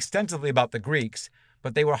talked extensively about the Greeks,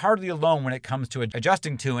 but they were hardly alone when it comes to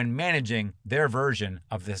adjusting to and managing their version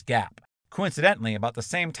of this gap. Coincidentally, about the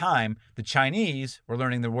same time, the Chinese were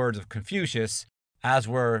learning the words of Confucius, as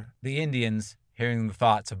were the Indians hearing the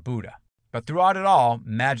thoughts of Buddha. But throughout it all,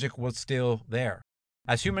 magic was still there.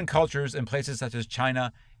 As human cultures in places such as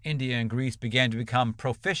China, India, and Greece began to become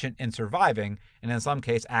proficient in surviving, and in some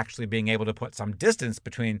cases actually being able to put some distance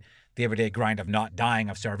between the everyday grind of not dying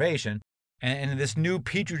of starvation, and this new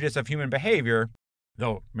petri dish of human behavior,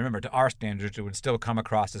 though remember to our standards it would still come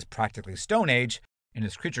across as practically Stone Age in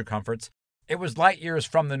its creature comforts, it was light years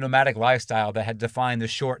from the nomadic lifestyle that had defined the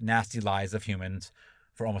short, nasty lives of humans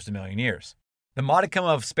for almost 1 million years. The modicum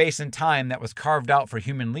of space and time that was carved out for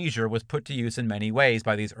human leisure was put to use in many ways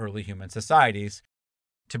by these early human societies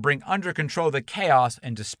to bring under control the chaos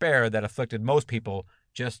and despair that afflicted most people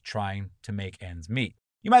just trying to make ends meet.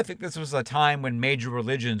 You might think this was a time when major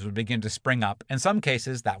religions would begin to spring up. In some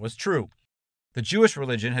cases, that was true. The Jewish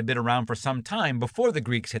religion had been around for some time before the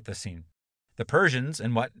Greeks hit the scene. The Persians,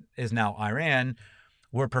 in what is now Iran,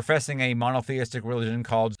 were professing a monotheistic religion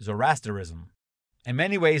called Zoroastrianism. In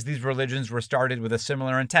many ways, these religions were started with a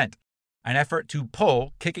similar intent, an effort to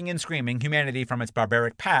pull, kicking and screaming, humanity from its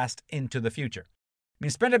barbaric past into the future.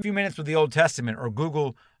 Spend a few minutes with the Old Testament or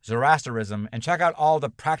Google Zoroastrianism and check out all the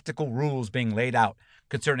practical rules being laid out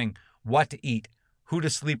concerning what to eat, who to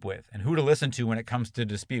sleep with, and who to listen to when it comes to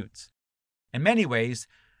disputes. In many ways,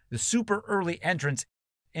 the super early entrants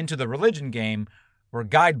into the religion game were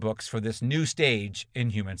guidebooks for this new stage in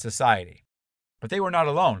human society. But they were not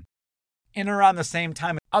alone. In around the same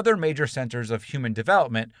time, other major centers of human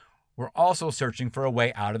development were also searching for a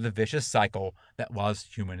way out of the vicious cycle that was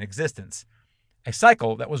human existence. A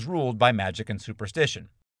cycle that was ruled by magic and superstition.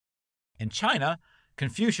 In China,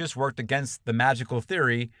 Confucius worked against the magical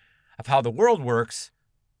theory of how the world works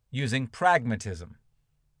using pragmatism.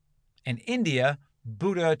 In India,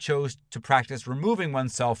 Buddha chose to practice removing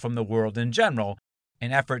oneself from the world in general,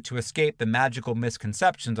 in effort to escape the magical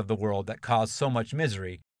misconceptions of the world that caused so much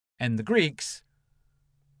misery, and the Greeks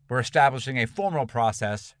were establishing a formal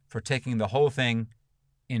process for taking the whole thing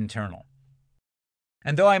internal.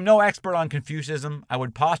 And though I'm no expert on Confucianism, I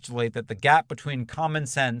would postulate that the gap between common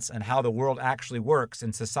sense and how the world actually works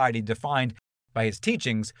in society defined by his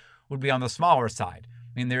teachings would be on the smaller side.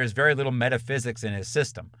 There is very little metaphysics in his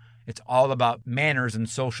system. It's all about manners and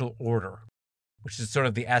social order, which is sort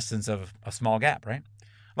of the essence of a small gap, right?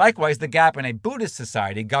 Likewise, the gap in a Buddhist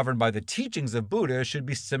society governed by the teachings of Buddha should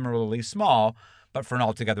be similarly small, but for an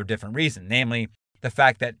altogether different reason, namely the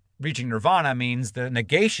fact that reaching nirvana means the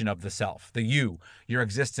negation of the self, the you, your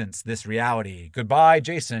existence, this reality. Goodbye,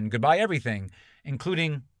 Jason. Goodbye, everything,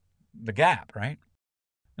 including the gap, right?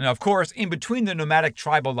 Now, of course, in between the nomadic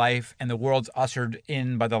tribal life and the worlds ushered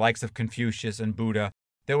in by the likes of Confucius and Buddha,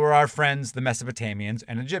 there were our friends, the Mesopotamians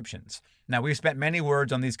and Egyptians. Now, we've spent many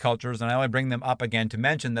words on these cultures, and I only bring them up again to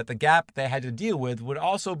mention that the gap they had to deal with would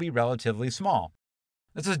also be relatively small.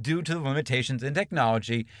 This is due to the limitations in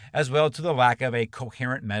technology, as well as to the lack of a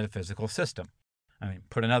coherent metaphysical system.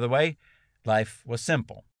 Put another way, life was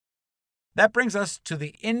simple. That brings us to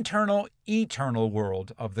the internal, eternal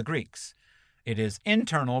world of the Greeks. It is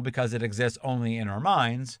internal because it exists only in our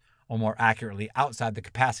minds, or more accurately, outside the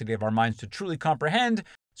capacity of our minds to truly comprehend,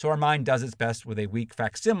 so our mind does its best with a weak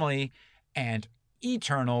facsimile, and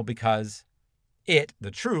eternal because it,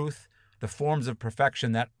 the truth, the forms of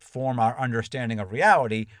perfection that form our understanding of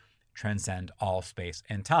reality, transcend all space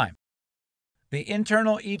and time. The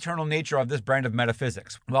internal, eternal nature of this brand of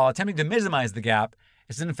metaphysics, while attempting to minimize the gap,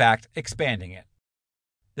 is in fact expanding it.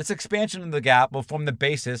 This expansion of the gap will form the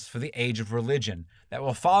basis for the age of religion that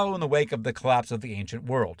will follow in the wake of the collapse of the ancient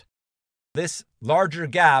world. This larger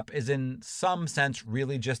gap is in some sense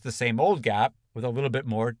really just the same old gap with a little bit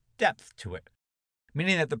more depth to it,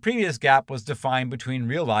 meaning that the previous gap was defined between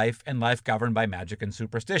real life and life governed by magic and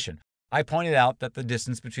superstition. I pointed out that the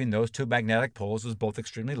distance between those two magnetic poles was both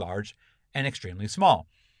extremely large and extremely small.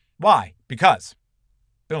 Why? Because,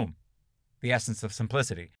 boom, the essence of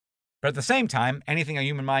simplicity. But at the same time, anything a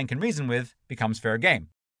human mind can reason with becomes fair game.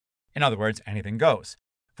 In other words, anything goes.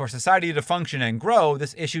 For society to function and grow,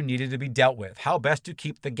 this issue needed to be dealt with. How best to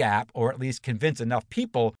keep the gap, or at least convince enough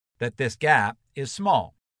people that this gap is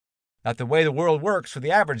small. That the way the world works for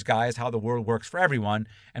the average guy is how the world works for everyone,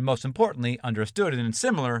 and most importantly, understood in a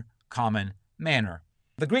similar, common manner.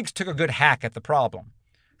 The Greeks took a good hack at the problem,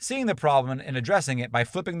 seeing the problem and addressing it by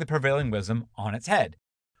flipping the prevailing wisdom on its head.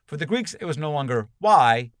 For the Greeks, it was no longer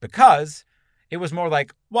why, because, it was more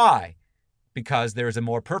like why. Because there is a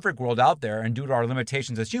more perfect world out there, and due to our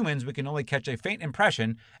limitations as humans, we can only catch a faint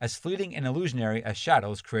impression as fleeting and illusionary as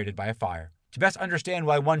shadows created by a fire. To best understand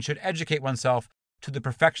why one should educate oneself to the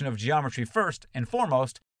perfection of geometry first and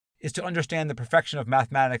foremost is to understand the perfection of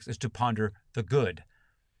mathematics is to ponder the good.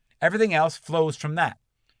 Everything else flows from that.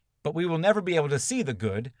 But we will never be able to see the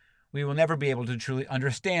good. We will never be able to truly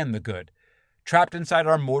understand the good. Trapped inside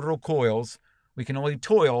our mortal coils, we can only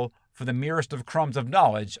toil for the merest of crumbs of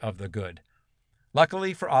knowledge of the good.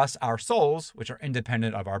 Luckily for us, our souls, which are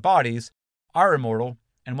independent of our bodies, are immortal,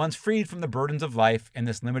 and once freed from the burdens of life in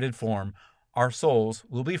this limited form, our souls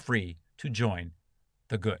will be free to join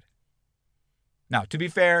the good. Now, to be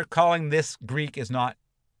fair, calling this Greek is not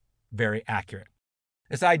very accurate.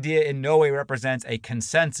 This idea in no way represents a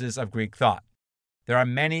consensus of Greek thought. There are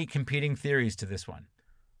many competing theories to this one.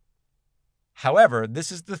 However,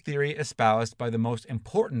 this is the theory espoused by the most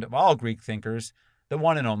important of all Greek thinkers, the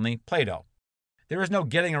one and only Plato. There is no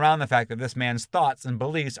getting around the fact that this man's thoughts and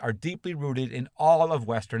beliefs are deeply rooted in all of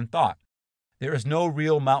Western thought. There is no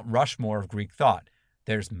real Mount Rushmore of Greek thought.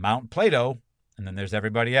 There's Mount Plato, and then there's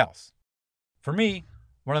everybody else. For me,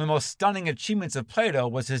 one of the most stunning achievements of Plato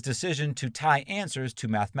was his decision to tie answers to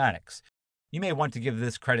mathematics. You may want to give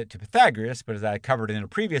this credit to Pythagoras, but as I covered in a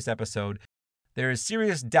previous episode, there is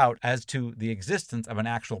serious doubt as to the existence of an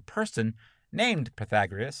actual person named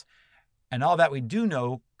Pythagoras, and all that we do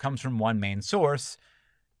know comes from one main source,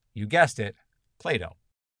 you guessed it, Plato.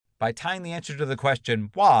 By tying the answer to the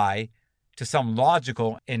question why to some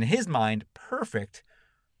logical, in his mind, perfect,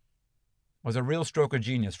 was a real stroke of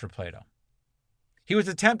genius for Plato. He was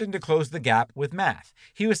attempting to close the gap with math.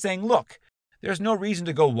 He was saying, look, there's no reason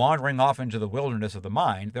to go wandering off into the wilderness of the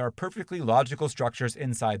mind. There are perfectly logical structures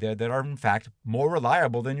inside there that are, in fact, more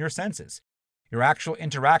reliable than your senses. Your actual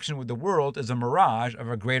interaction with the world is a mirage of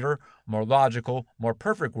a greater, more logical, more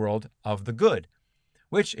perfect world of the good,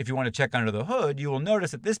 which, if you want to check under the hood, you will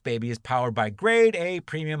notice that this baby is powered by grade A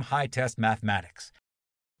premium high-test mathematics.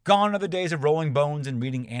 Gone are the days of rolling bones and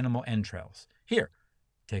reading animal entrails. Here,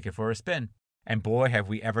 take it for a spin. And boy, have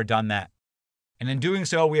we ever done that. And in doing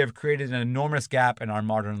so, we have created an enormous gap in our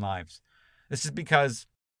modern lives. This is because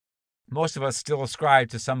most of us still ascribe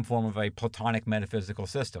to some form of a Platonic metaphysical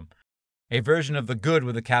system, a version of the good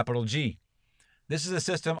with a capital G. This is a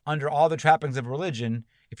system under all the trappings of religion.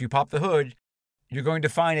 If you pop the hood, you're going to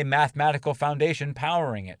find a mathematical foundation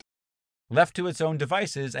powering it. Left to its own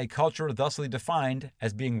devices, a culture thusly defined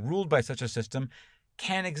as being ruled by such a system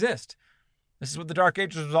can exist. This is what the Dark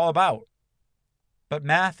Ages was all about. But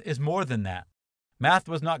math is more than that. Math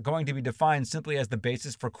was not going to be defined simply as the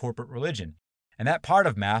basis for corporate religion. And that part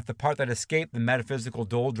of math, the part that escaped the metaphysical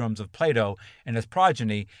doldrums of Plato and his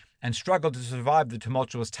progeny and struggled to survive the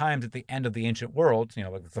tumultuous times at the end of the ancient world,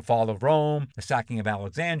 like the fall of Rome, the sacking of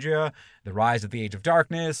Alexandria, the rise of the Age of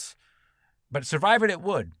Darkness. But survive it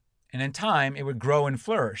would, and in time it would grow and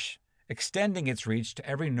flourish, extending its reach to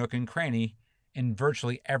every nook and cranny in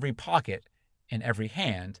virtually every pocket in every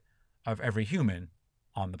hand of every human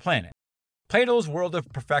on the planet. Plato's world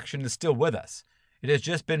of perfection is still with us. It has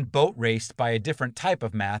just been boat raced by a different type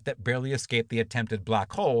of math that barely escaped the attempted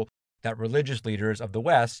black hole that religious leaders of the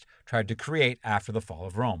West tried to create after the fall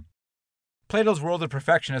of Rome. Plato's world of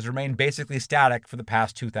perfection has remained basically static for the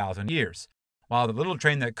past 2,000 years, while the little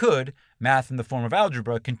train that could, math in the form of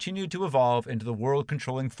algebra, continued to evolve into the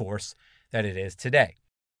world-controlling force that it is today.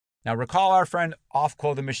 Now recall our friend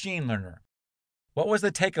Off-Quo the machine learner. What was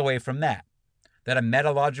the takeaway from that? That a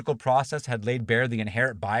metalogical process had laid bare the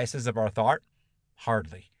inherent biases of our thought?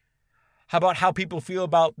 Hardly. How about how people feel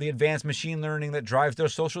about the advanced machine learning that drives their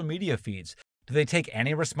social media feeds? Do they take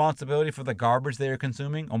any responsibility for the garbage they are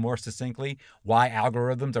consuming, or more succinctly, why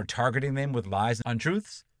algorithms are targeting them with lies and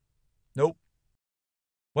untruths? Nope.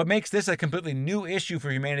 What makes this a completely new issue for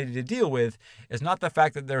humanity to deal with is not the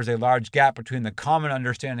fact that there's a large gap between the common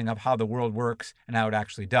understanding of how the world works and how it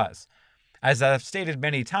actually does. As I've stated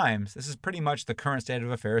many times, this is pretty much the current state of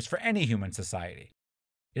affairs for any human society.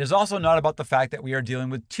 It is also not about the fact that we are dealing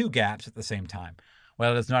with two gaps at the same time.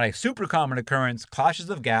 While it is not a super common occurrence, clashes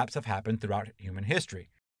of gaps have happened throughout human history.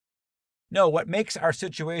 No, what makes our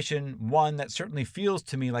situation one that certainly feels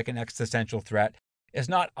to me like an existential threat is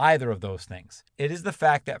not either of those things. It is the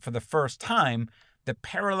fact that for the first time, the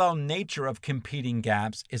parallel nature of competing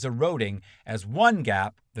gaps is eroding as one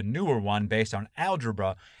gap, the newer one based on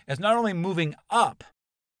algebra, is not only moving up,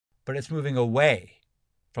 but it's moving away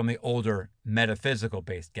from the older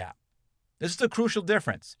metaphysical-based gap. This is a crucial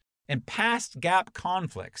difference. In past gap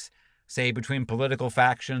conflicts, say between political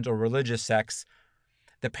factions or religious sects,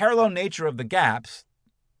 the parallel nature of the gaps,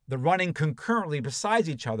 the running concurrently beside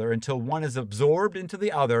each other until one is absorbed into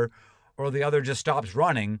the other or the other just stops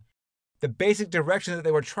running, the basic direction that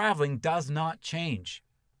they were traveling does not change.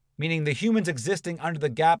 Meaning the humans existing under the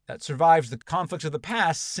gap that survives the conflicts of the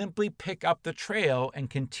past simply pick up the trail and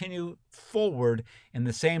continue forward in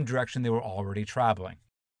the same direction they were already traveling.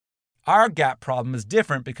 Our gap problem is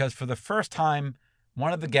different because for the first time,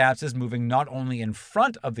 one of the gaps is moving not only in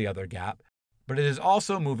front of the other gap, but it is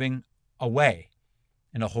also moving away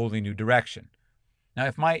in a wholly new direction. Now,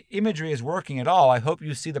 if my imagery is working at all, I hope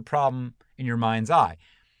you see the problem in your mind's eye.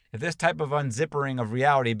 If this type of unzippering of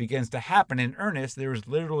reality begins to happen in earnest, there is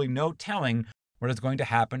literally no telling what is going to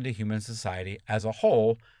happen to human society as a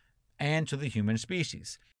whole and to the human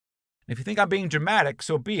species. If you think I'm being dramatic,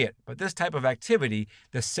 so be it, but this type of activity,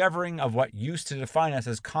 the severing of what used to define us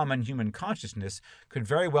as common human consciousness, could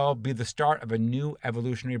very well be the start of a new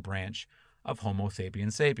evolutionary branch of Homo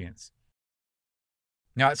sapiens sapiens.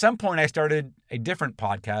 Now, at some point, I started a different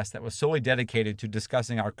podcast that was solely dedicated to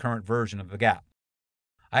discussing our current version of the gap.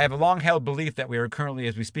 I have a long-held belief that we are currently,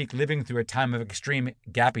 as we speak, living through a time of extreme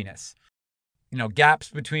gappiness. Gaps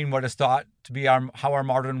between what is thought to be how our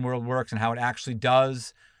modern world works and how it actually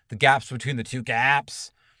does, the gaps between the two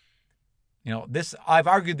gaps. I've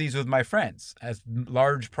argued these with my friends as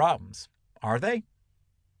large problems. Are they?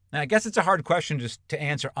 And I guess it's a hard question just to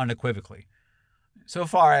answer unequivocally. So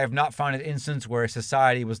far, I have not found an instance where a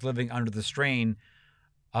society was living under the strain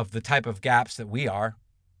of the type of gaps that we are.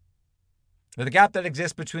 But the gap that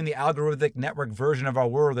exists between the algorithmic network version of our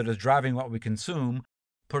world that is driving what we consume,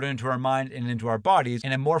 put into our mind and into our bodies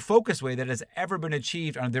in a more focused way that has ever been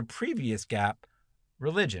achieved under the previous gap,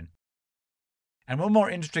 religion. And one more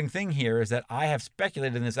interesting thing here is that I have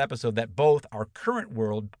speculated in this episode that both our current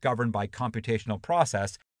world governed by computational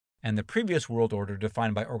process and the previous world order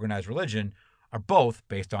defined by organized religion are both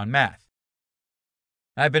based on math.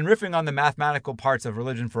 I've been riffing on the mathematical parts of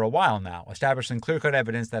religion for a while now, establishing clear-cut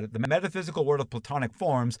evidence that the metaphysical world of Platonic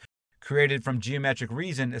forms, created from geometric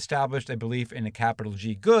reason, established a belief in a capital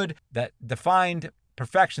G good that defined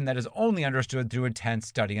perfection that is only understood through intense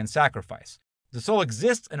study and sacrifice. The soul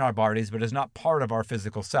exists in our bodies, but is not part of our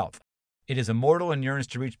physical self. It is immortal and yearns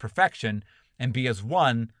to reach perfection and be as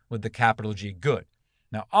one with the capital G good.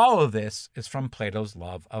 Now, all of this is from Plato's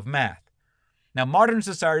love of math. Now, modern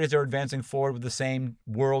societies are advancing forward with the same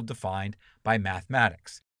world defined by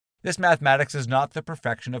mathematics. This mathematics is not the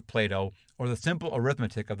perfection of Plato or the simple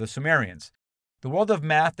arithmetic of the Sumerians. The world of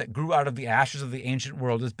math that grew out of the ashes of the ancient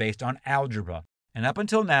world is based on algebra, and up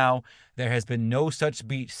until now, there has been no such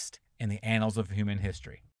beast in the annals of human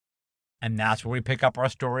history. And that's where we pick up our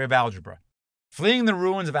story of algebra. Fleeing the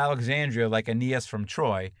ruins of Alexandria like Aeneas from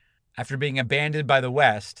Troy, after being abandoned by the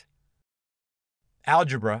West,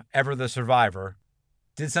 algebra, ever the survivor,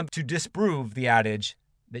 did something to disprove the adage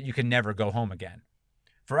that you can never go home again.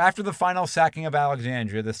 For after the final sacking of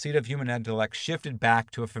Alexandria, the seat of human intellect shifted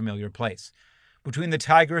back to a familiar place, between the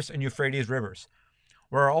Tigris and Euphrates rivers,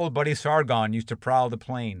 where our old buddy Sargon used to prowl the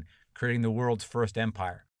plain, creating the world's first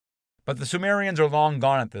empire. But the Sumerians are long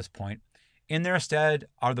gone at this point. In their stead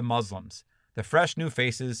are the Muslims, the fresh new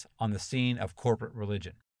faces on the scene of corporate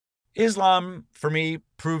religion. Islam, for me,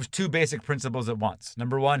 proves two basic principles at once.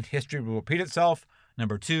 Number one, history will repeat itself.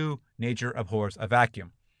 Number two, nature abhors a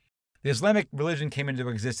vacuum. The Islamic religion came into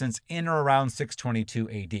existence in or around 622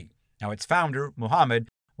 AD. Now, its founder, Muhammad,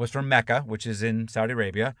 was from Mecca, which is in Saudi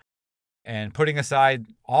Arabia, and putting aside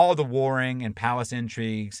all the warring and palace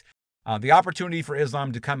intrigues, the opportunity for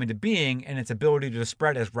Islam to come into being and its ability to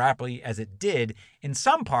spread as rapidly as it did, in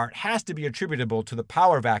some part, has to be attributable to the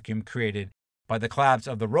power vacuum created by the collapse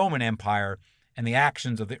of the Roman Empire and the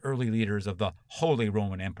actions of the early leaders of the Holy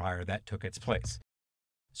Roman Empire that took its place.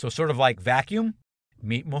 So sort of like vacuum,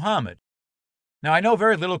 meet Muhammad. Now, I know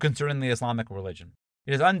very little concerning the Islamic religion.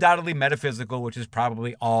 It is undoubtedly metaphysical, which is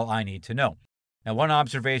probably all I need to know. Now, one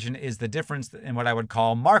observation is the difference in what I would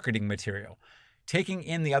call marketing material. Taking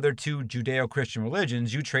in the other two Judeo-Christian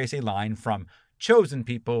religions, you trace a line from chosen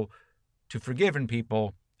people to forgiven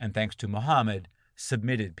people, and thanks to Muhammad,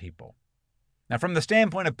 submitted people. Now, from the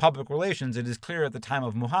standpoint of public relations, it is clear at the time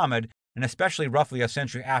of Muhammad, and especially roughly a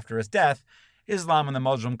century after his death, Islam and the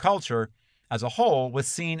Muslim culture as a whole was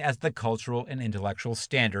seen as the cultural and intellectual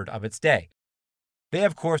standard of its day. They,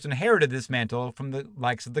 of course, inherited this mantle from the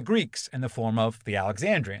likes of the Greeks in the form of the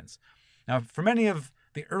Alexandrians. Now, for many of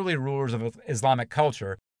the early rulers of Islamic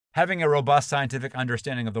culture, having a robust scientific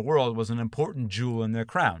understanding of the world was an important jewel in their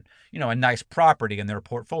crown, a nice property in their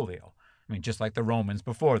portfolio. Just like the Romans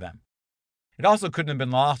before them. It also couldn't have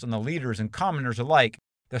been lost on the leaders and commoners alike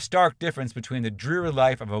the stark difference between the dreary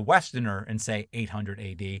life of a Westerner in, say, 800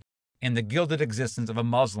 AD and the gilded existence of a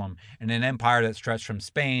Muslim in an empire that stretched from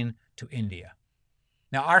Spain to India.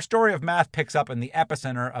 Now, our story of math picks up in the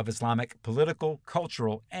epicenter of Islamic political,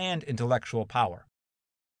 cultural, and intellectual power.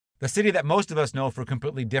 The city that most of us know for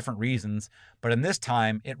completely different reasons, but in this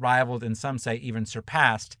time it rivaled and some say even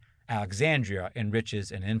surpassed Alexandria in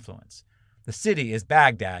riches and influence. The city is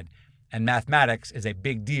Baghdad, and mathematics is a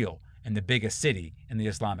big deal in the biggest city in the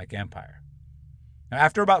Islamic Empire. Now,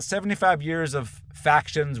 after about 75 years of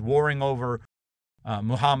factions warring over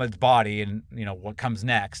Muhammad's body and what comes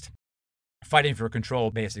next, fighting for control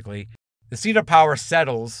basically, the seat of power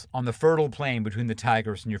settles on the fertile plain between the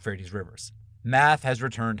Tigris and Euphrates rivers. Math has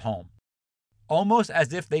returned home. Almost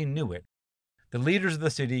as if they knew it, the leaders of the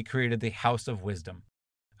city created the House of Wisdom,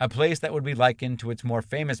 a place that would be likened to its more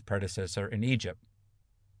famous predecessor in Egypt,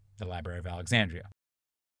 the Library of Alexandria.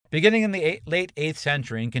 Beginning in the late 8th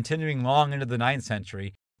century and continuing long into the 9th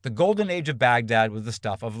century, the golden age of Baghdad was the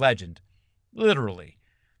stuff of legend. Literally.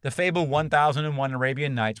 The fable 1001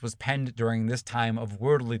 Arabian Nights was penned during this time of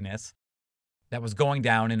worldliness that was going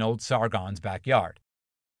down in old Sargon's backyard.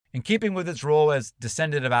 In keeping with its role as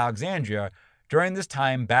descendant of Alexandria, during this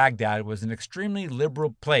time Baghdad was an extremely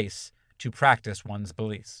liberal place to practice one's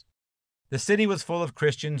beliefs. The city was full of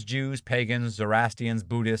Christians, Jews, pagans, Zoroastrians,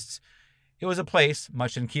 Buddhists. It was a place,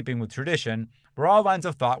 much in keeping with tradition, where all lines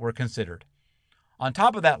of thought were considered. On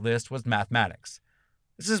top of that list was mathematics.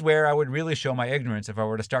 This is where I would really show my ignorance if I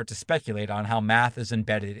were to start to speculate on how math is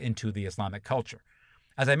embedded into the Islamic culture.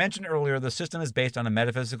 As I mentioned earlier, the system is based on a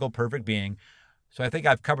metaphysical perfect being, so I think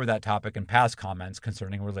I've covered that topic in past comments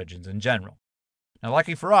concerning religions in general. Now,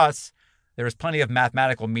 lucky for us, there is plenty of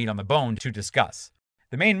mathematical meat on the bone to discuss.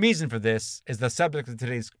 The main reason for this is the subject of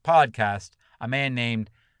today's podcast, a man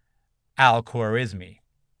named Al-Khwarizmi.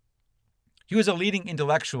 He was a leading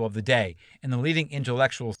intellectual of the day and the leading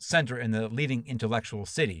intellectual center in the leading intellectual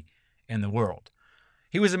city in the world.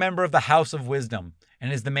 He was a member of the House of Wisdom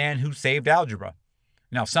and is the man who saved algebra.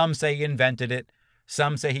 Now, some say he invented it,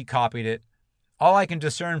 some say he copied it. All I can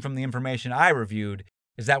discern from the information I reviewed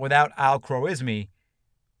is that without Al-Khwarizmi,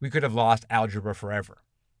 we could have lost algebra forever.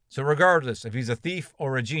 So regardless if he's a thief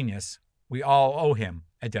or a genius, we all owe him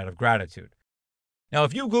a debt of gratitude. Now,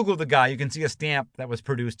 if you Google the guy, you can see a stamp that was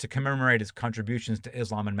produced to commemorate his contributions to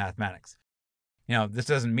Islam and mathematics. This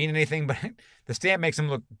doesn't mean anything, but the stamp makes him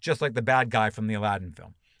look just like the bad guy from the Aladdin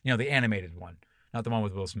film. The animated one, not the one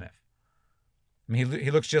with Will Smith. He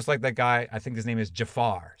looks just like that guy. I think his name is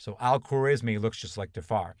Jafar. So Al-Khwarizmi looks just like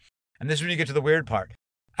Jafar. And this is when you get to the weird part.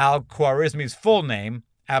 Al-Khwarizmi's full name,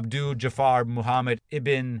 Abdul Jafar Muhammad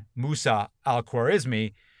ibn Musa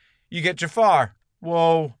al-Khwarizmi, you get Jafar.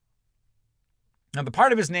 Whoa. Now, the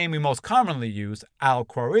part of his name we most commonly use,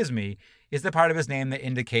 Al-Khwarizmi, is the part of his name that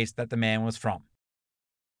indicates that the man was from.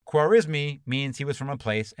 Khwarizmi means he was from a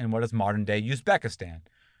place in what is modern-day Uzbekistan,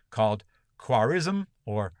 called Khwarizm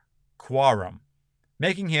or Khwaram,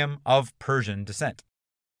 making him of Persian descent.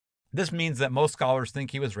 This means that most scholars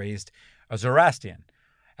think he was raised a Zoroastrian,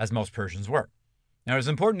 as most Persians were. Now, it is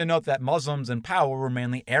important to note that Muslims in power were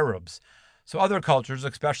mainly Arabs, so other cultures,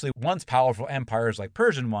 especially once powerful empires like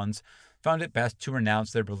Persian ones, found it best to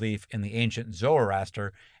renounce their belief in the ancient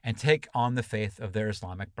Zoroaster and take on the faith of their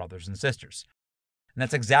Islamic brothers and sisters. And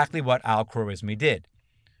that's exactly what Al-Khwarizmi did.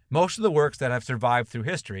 Most of the works that have survived through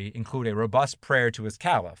history include a robust prayer to his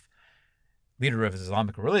caliph, leader of his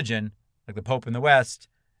Islamic religion, like the Pope in the West,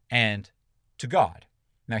 and to God.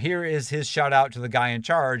 Now, here is his shout out to the guy in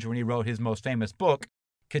charge when he wrote his most famous book,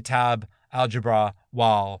 Kitab Algebra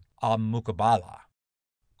wal Al-Muqabala.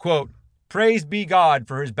 Quote, "Praise be God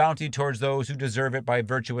for his bounty towards those who deserve it by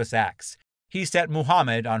virtuous acts. He set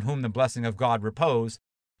Muhammad, on whom the blessing of God repose,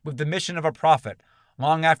 with the mission of a prophet,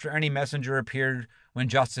 long after any messenger appeared, when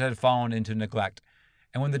justice had fallen into neglect,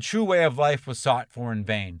 and when the true way of life was sought for in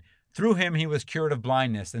vain. Through him he was cured of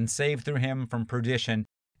blindness, and saved through him from perdition,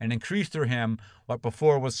 and increased through him what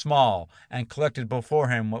before was small, and collected before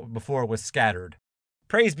him what before was scattered.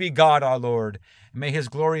 Praise be God our Lord, and may his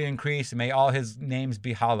glory increase, and may all his names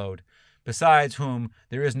be hallowed, besides whom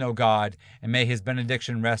there is no God, and may his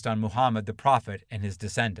benediction rest on Muhammad the Prophet and his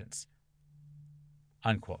descendants."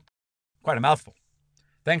 Unquote. Quite a mouthful.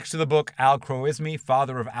 Thanks to the book Al-Khwarizmi,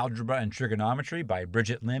 Father of Algebra and Trigonometry by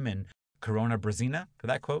Bridget Lim and Corona Brazina for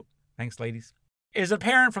that quote. Thanks, ladies. It is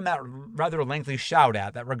apparent from that rather lengthy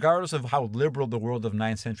shout-out that regardless of how liberal the world of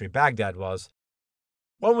 9th century Baghdad was,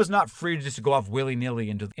 one was not free to just go off willy-nilly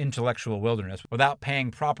into the intellectual wilderness without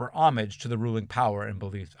paying proper homage to the ruling power and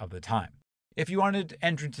beliefs of the time. If you wanted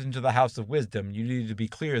entrance into the House of Wisdom, you needed to be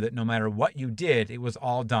clear that no matter what you did, it was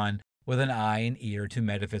all done with an eye and ear to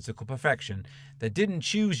metaphysical perfection that didn't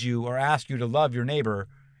choose you or ask you to love your neighbor.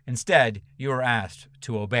 Instead, you were asked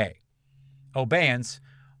to obey. Obeyance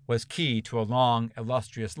was key to a long,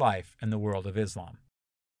 illustrious life in the world of Islam.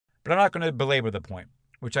 But I'm not going to belabor the point,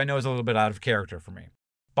 which I know is a little bit out of character for me.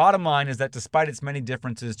 Bottom line is that despite its many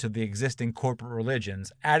differences to the existing corporate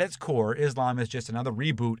religions, at its core, Islam is just another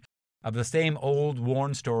reboot of the same old,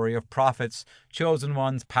 worn story of prophets, chosen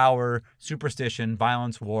ones, power, superstition,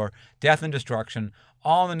 violence, war, death, and destruction,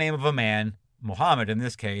 all in the name of a man, Muhammad in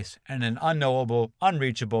this case, and an unknowable,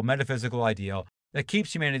 unreachable metaphysical ideal that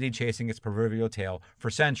keeps humanity chasing its proverbial tail for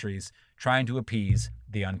centuries, trying to appease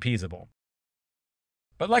the unappeasable.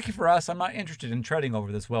 But lucky for us, I'm not interested in treading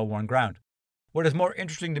over this well-worn ground. What is more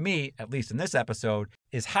interesting to me, at least in this episode,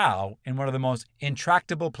 is how, in one of the most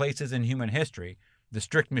intractable places in human history, the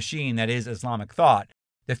strict machine that is Islamic thought,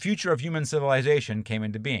 the future of human civilization came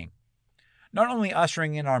into being. Not only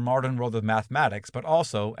ushering in our modern world of mathematics, but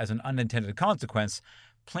also, as an unintended consequence,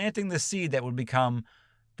 planting the seed that would become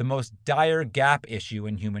the most dire gap issue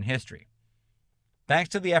in human history. Thanks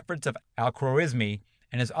to the efforts of Al-Khwarizmi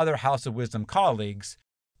and his other House of Wisdom colleagues,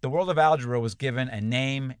 the world of algebra was given a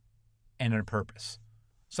name and a purpose.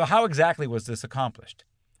 So how exactly was this accomplished?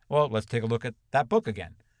 Well, let's take a look at that book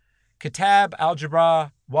again. Kitab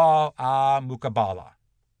Algebra wa Mukabala.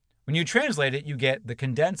 When you translate it, you get the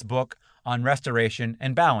condensed book on restoration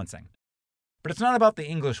and balancing. But it's not about the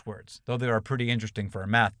English words, though they are pretty interesting for a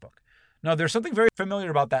math book. No, there's something very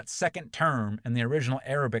familiar about that second term in the original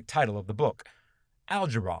Arabic title of the book,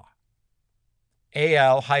 algebra.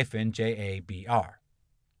 Al-Jabr,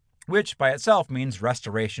 which by itself means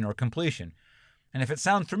restoration or completion. And if it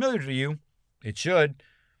sounds familiar to you, it should.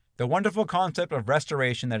 The wonderful concept of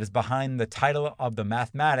restoration that is behind the title of the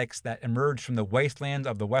mathematics that emerged from the wastelands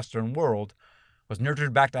of the Western world was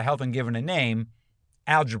nurtured back to health and given a name,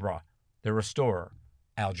 algebra, the restorer,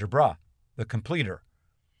 algebra, the completer.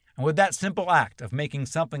 And with that simple act of making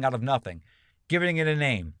something out of nothing, giving it a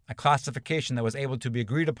name, a classification that was able to be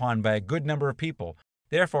agreed upon by a good number of people,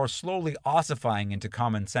 therefore slowly ossifying into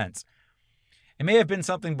common sense. It may have been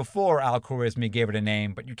something before Al-Khwarizmi gave it a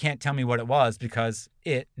name, but you can't tell me what it was because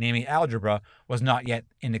it, namely algebra, was not yet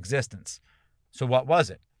in existence. So what was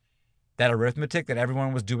it? That arithmetic that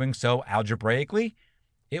everyone was doing so algebraically?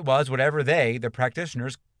 It was whatever they, the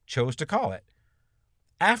practitioners, chose to call it.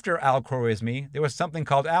 After Al-Khwarizmi, there was something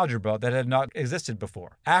called algebra that had not existed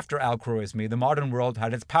before. After Al-Khwarizmi, the modern world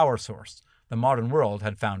had its power source. The modern world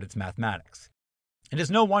had found its mathematics. It is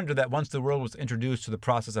no wonder that once the world was introduced to the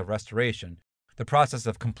process of restoration, the process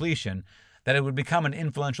of completion, that it would become an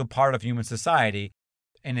influential part of human society,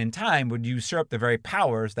 and in time would usurp the very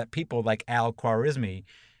powers that people like Al-Khwarizmi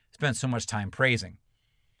spent so much time praising.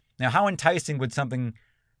 Now, how enticing would something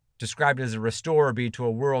described as a restorer be to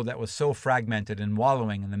a world that was so fragmented and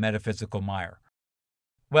wallowing in the metaphysical mire?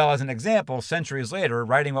 Well, as an example, centuries later,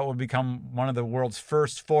 writing what would become one of the world's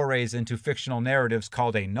first forays into fictional narratives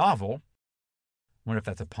called a novel, I wonder if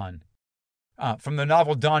that's a pun, from the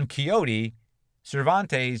novel Don Quixote,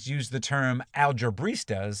 Cervantes used the term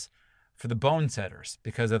algebristas for the bone setters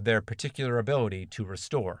because of their particular ability to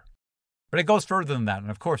restore. But it goes further than that, and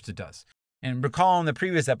of course it does. And recall in the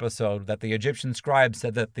previous episode that the Egyptian scribe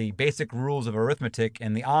said that the basic rules of arithmetic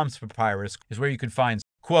in the Alms papyrus is where you could find,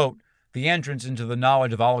 quote, the entrance into the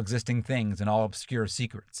knowledge of all existing things and all obscure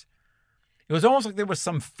secrets. It was almost like there was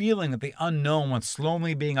some feeling that the unknown was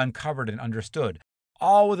slowly being uncovered and understood,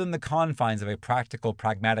 all within the confines of a practical,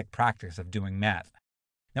 pragmatic practice of doing math.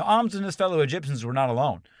 Now, Alms and his fellow Egyptians were not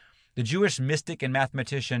alone. The Jewish mystic and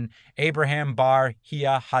mathematician Abraham bar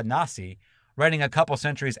Hia Hadnasi, writing a couple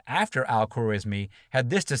centuries after Al-Khwarizmi, had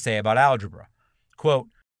this to say about algebra. Quote,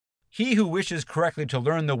 he who wishes correctly to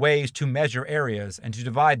learn the ways to measure areas and to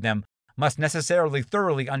divide them must necessarily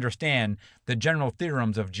thoroughly understand the general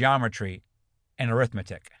theorems of geometry and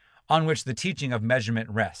arithmetic. on which the teaching of measurement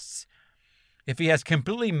rests. If he has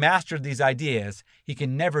completely mastered these ideas, he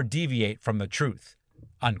can never deviate from the truth."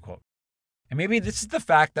 Unquote. And maybe this is the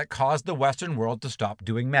fact that caused the Western world to stop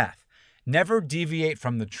doing math. Never deviate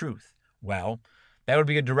from the truth. Well, that would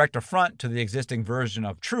be a direct affront to the existing version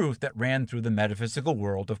of truth that ran through the metaphysical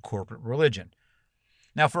world of corporate religion.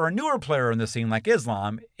 Now, for a newer player in the scene like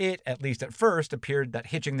Islam, it, at least at first, appeared that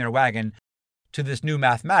hitching their wagon to this new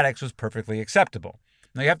mathematics was perfectly acceptable.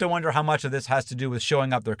 Now, you have to wonder how much of this has to do with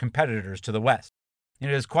showing up their competitors to the West. It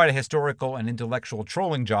is quite a historical and intellectual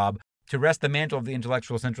trolling job to wrest the mantle of the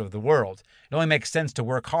intellectual center of the world. It only makes sense to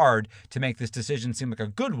work hard to make this decision seem like a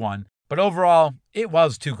good one, but overall, it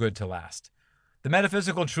was too good to last. The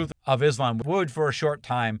metaphysical truth of Islam would, for a short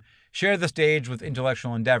time, share the stage with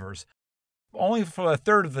intellectual endeavors, only for a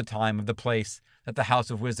third of the time of the place that the House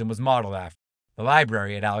of Wisdom was modeled after, the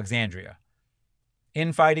library at Alexandria.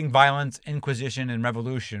 Infighting, violence, inquisition, and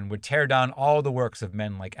revolution would tear down all the works of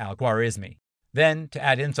men like al-Khwarizmi. Then, to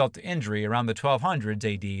add insult to injury, around the 1200s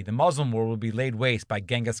AD, the Muslim world would be laid waste by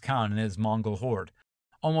Genghis Khan and his Mongol horde,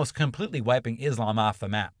 almost completely wiping Islam off the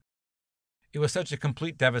map. It was such a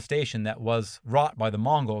complete devastation that was wrought by the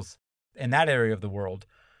Mongols in that area of the world.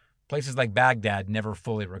 Places like Baghdad never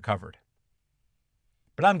fully recovered.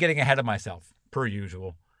 But I'm getting ahead of myself, per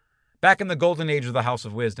usual. Back in the golden age of the House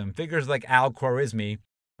of Wisdom, figures like al-Khwarizmi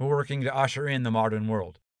were working to usher in the modern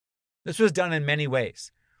world. This was done in many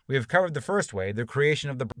ways. We have covered the first way, the creation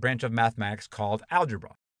of the branch of mathematics called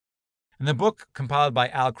algebra. And the book compiled by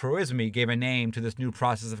al-Khwarizmi gave a name to this new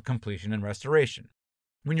process of completion and restoration.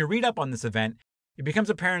 When you read up on this event, it becomes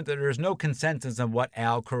apparent that there is no consensus on what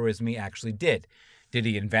al-Khwarizmi actually did. Did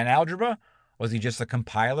he invent algebra? Was he just a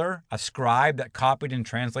compiler, a scribe that copied and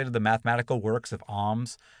translated the mathematical works of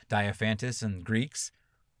Ahmes, Diophantus, and Greeks?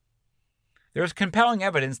 There is compelling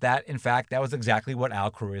evidence that, in fact, that was exactly what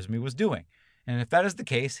al-Khwarizmi was doing. And if that is the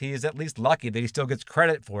case, he is at least lucky that he still gets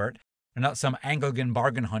credit for it, and not some Anglican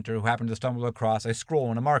bargain hunter who happened to stumble across a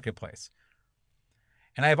scroll in a marketplace.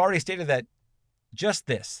 And I have already stated that just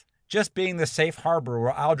being the safe harbor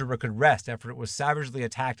where algebra could rest after it was savagely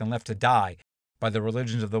attacked and left to die by the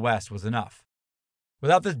religions of the West was enough.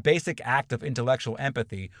 Without this basic act of intellectual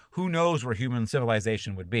empathy, who knows where human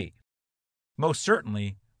civilization would be? Most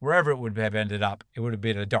certainly, wherever it would have ended up, it would have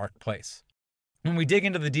been a dark place. When we dig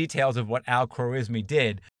into the details of what al-Khwarizmi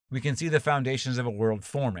did, we can see the foundations of a world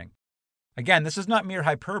forming. Again, this is not mere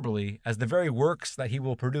hyperbole, as the very works that he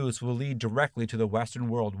will produce will lead directly to the Western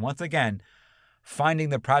world once again finding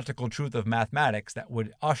the practical truth of mathematics that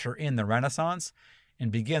would usher in the Renaissance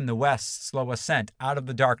and begin the West's slow ascent out of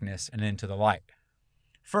the darkness and into the light.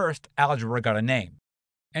 First, algebra got a name.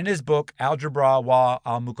 In his book, Algebra wa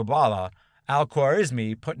al-Muqabala,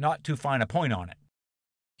 al-Khwarizmi put not too fine a point on it.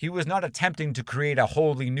 He was not attempting to create a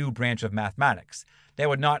wholly new branch of mathematics. That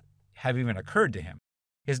would not have even occurred to him.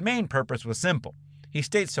 His main purpose was simple. He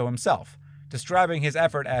states so himself, describing his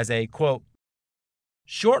effort as a, quote,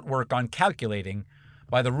 short work on calculating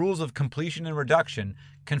by the rules of completion and reduction,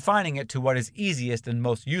 confining it to what is easiest and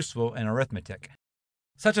most useful in arithmetic,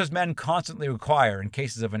 such as men constantly require in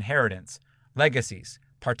cases of inheritance, legacies,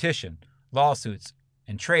 partition, lawsuits,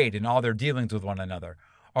 and trade in all their dealings with one another,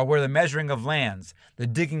 or where the measuring of lands, the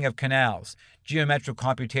digging of canals, geometrical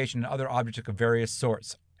computation, and other objects of various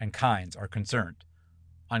sorts and kinds are concerned.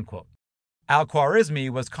 Unquote. Al-Khwarizmi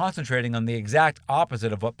was concentrating on the exact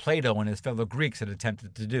opposite of what Plato and his fellow Greeks had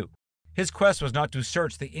attempted to do. His quest was not to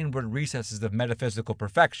search the inward recesses of metaphysical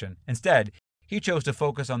perfection. Instead, he chose to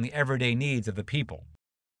focus on the everyday needs of the people.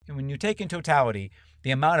 And when you take in totality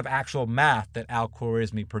the amount of actual math that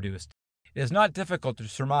al-Khwarizmi produced, it is not difficult to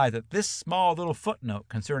surmise that this small little footnote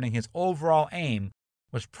concerning his overall aim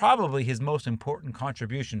was probably his most important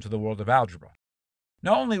contribution to the world of algebra.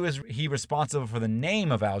 Not only was he responsible for the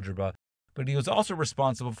name of algebra, but he was also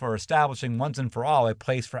responsible for establishing once and for all a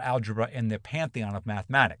place for algebra in the pantheon of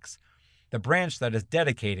mathematics, the branch that is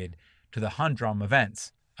dedicated to the humdrum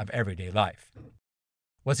events of everyday life.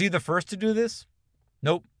 Was he the first to do this?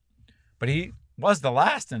 Nope. But he was the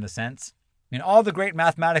last, in a sense. I mean, all the great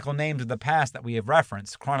mathematical names of the past that we have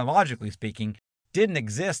referenced, chronologically speaking, didn't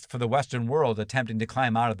exist for the Western world attempting to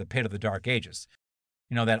climb out of the pit of the Dark Ages.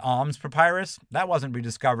 You know, that Ahmes papyrus, that wasn't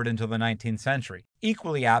rediscovered until the 19th century.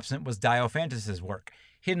 Equally absent was Diophantus's work,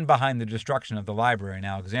 hidden behind the destruction of the library in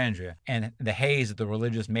Alexandria and the haze of the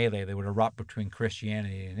religious melee that would erupt between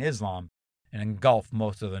Christianity and Islam and engulf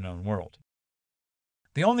most of the known world.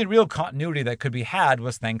 The only real continuity that could be had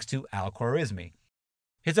was thanks to al-Khwarizmi.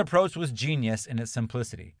 His approach was genius in its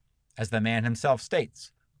simplicity. As the man himself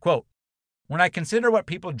states, quote, when I consider what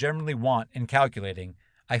people generally want in calculating,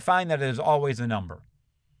 I find that it is always a number.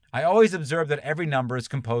 I always observe that every number is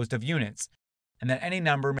composed of units, and that any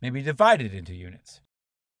number may be divided into units.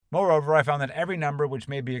 Moreover, I found that every number which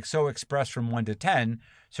may be so expressed from 1 to 10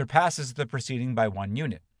 surpasses the preceding by 1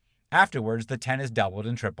 unit. Afterwards, the 10 is doubled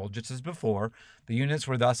and tripled just as before. The units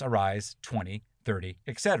will thus arise 20, 30,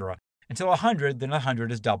 etc. Until 100, then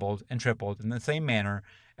 100 is doubled and tripled in the same manner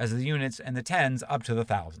as the units and the tens up to the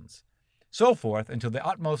thousands. So forth until the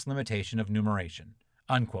utmost limitation of numeration."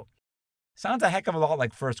 Unquote. Sounds a heck of a lot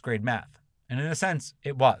like first grade math, and in a sense,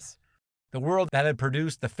 it was. The world that had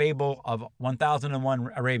produced the fable of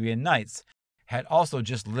 1001 Arabian Nights had also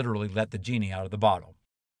just literally let the genie out of the bottle.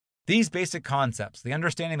 These basic concepts, the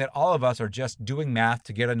understanding that all of us are just doing math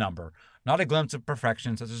to get a number, not a glimpse of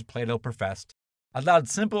perfection such as Plato professed, allowed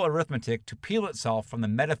simple arithmetic to peel itself from the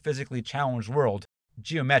metaphysically challenged world of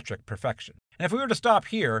geometric perfection. And if we were to stop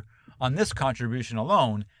here, on this contribution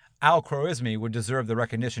alone, Al-Khwarizmi would deserve the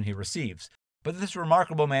recognition he receives. But this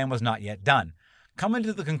remarkable man was not yet done. Coming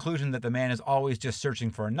to the conclusion that the man is always just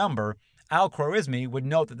searching for a number, Al-Khwarizmi would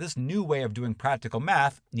note that this new way of doing practical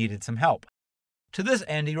math needed some help. To this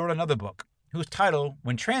end, he wrote another book, whose title,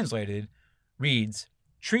 when translated, reads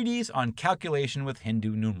Treatise on Calculation with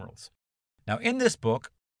Hindu Numerals. Now, in this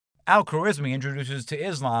book, Al-Khwarizmi introduces to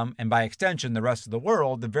Islam, and by extension the rest of the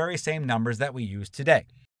world, the very same numbers that we use today.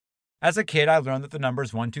 As a kid, I learned that the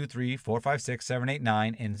numbers 1, 2, 3, 4, 5, 6, 7, 8,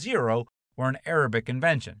 9, and 0 were an Arabic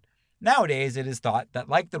invention. Nowadays, it is thought that,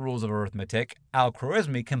 like the rules of arithmetic,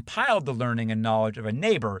 Al-Khwarizmi compiled the learning and knowledge of a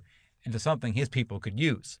neighbor into something his people could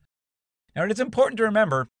use. Now, it is important to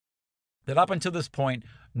remember that up until this point,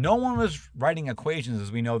 no one was writing equations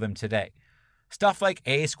as we know them today. Stuff like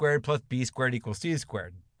a squared plus b squared equals c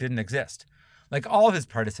squared didn't exist. Like all his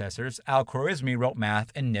predecessors, Al-Khwarizmi wrote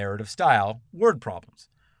math in narrative style, word problems.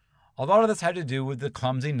 A lot of this had to do with the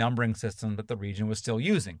clumsy numbering system that the region was still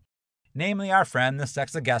using. Namely, our friend, the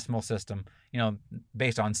sexagesimal system,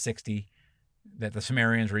 based on 60 that the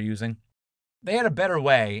Sumerians were using. They had a better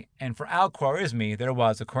way, and for Al-Khwarizmi, there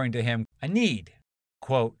was, according to him, a need.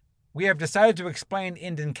 Quote, "We have decided to explain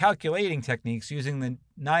Indian calculating techniques using the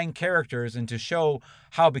 9 characters and to show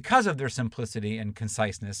how, because of their simplicity and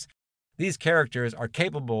conciseness, these characters are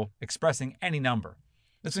capable of expressing any number.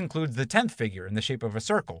 This includes the 10th figure in the shape of a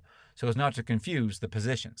circle, so as not to confuse the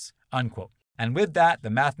positions." Unquote. And with that,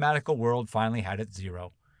 the mathematical world finally had its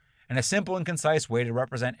 0. And a simple and concise way to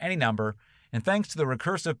represent any number, and thanks to the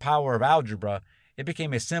recursive power of algebra, it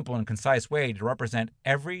became a simple and concise way to represent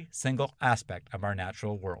every single aspect of our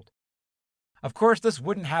natural world. Of course, this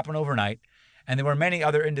wouldn't happen overnight, and there were many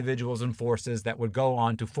other individuals and forces that would go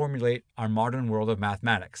on to formulate our modern world of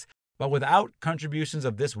mathematics. But without contributions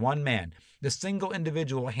of this one man, this single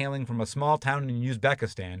individual hailing from a small town in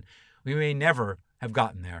Uzbekistan, we may never have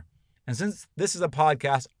gotten there. And since this is a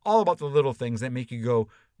podcast all about the little things that make you go,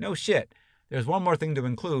 no shit, there's one more thing to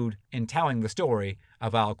include in telling the story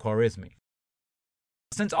of Al-Khwarizmi.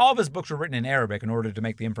 Since all of his books were written in Arabic in order to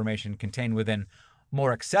make the information contained within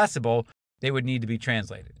more accessible, they would need to be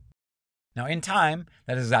translated. Now, in time,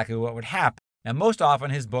 that is exactly what would happen, and most often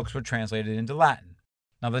his books were translated into Latin.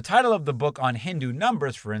 Now, the title of the book on Hindu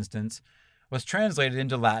numbers, for instance, was translated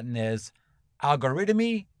into Latin as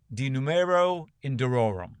Algoritmi de Numero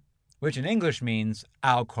Indororum, which in English means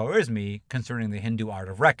Al-Khwarizmi concerning the Hindu art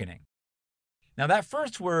of reckoning. Now, that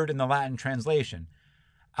first word in the Latin translation,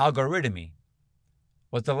 algoritmi,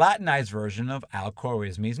 was the Latinized version of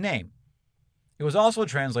Al-Khwarizmi's name. It was also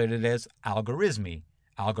translated as algoritmi,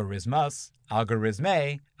 algoritmus,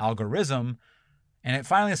 algoritme, algorithm, and it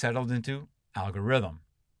finally settled into algorithm.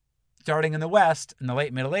 Starting in the West, in the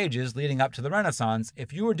late Middle Ages, leading up to the Renaissance,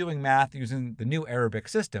 if you were doing math using the new Arabic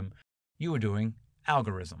system, you were doing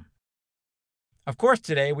algorithm. Of course,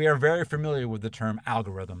 today we are very familiar with the term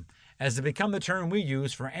algorithm, as it become the term we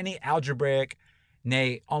use for any algebraic,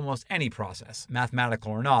 nay, almost any process,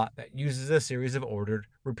 mathematical or not, that uses a series of ordered,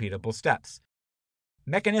 repeatable steps.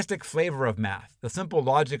 Mechanistic flavor of math, the simple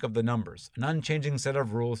logic of the numbers, an unchanging set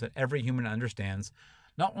of rules that every human understands,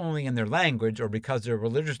 not only in their language or because their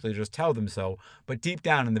religious leaders tell them so, but deep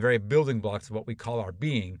down in the very building blocks of what we call our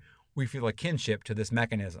being, we feel a kinship to this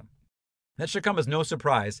mechanism. That should come as no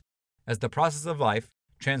surprise, as the process of life,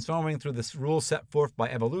 transforming through the rules set forth by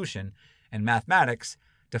evolution, and mathematics,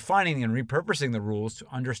 defining and repurposing the rules to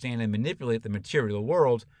understand and manipulate the material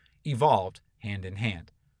world, evolved hand in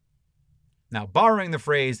hand. Now, borrowing the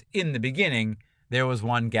phrase, "in the beginning," there was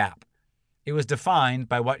one gap. It was defined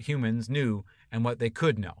by what humans knew and what they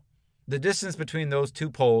could know. The distance between those two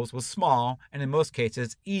poles was small and in most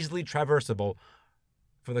cases easily traversable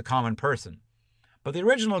for the common person. But the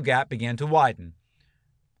original gap began to widen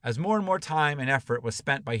as more and more time and effort was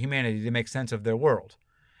spent by humanity to make sense of their world.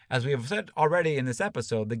 As we have said already in this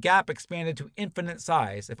episode, the gap expanded to infinite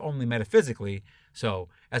size, if only metaphysically so,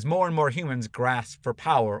 as more and more humans grasped for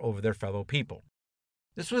power over their fellow people.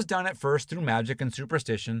 This was done at first through magic and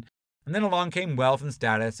superstition, and then along came wealth and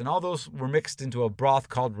status, and all those were mixed into a broth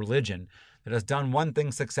called religion that has done one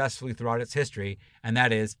thing successfully throughout its history, and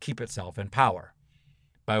that is keep itself in power.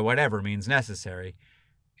 By whatever means necessary,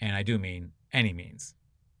 and I do mean any means.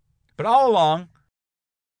 But all along,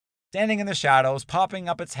 standing in the shadows, popping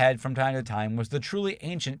up its head from time to time, was the truly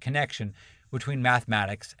ancient connection between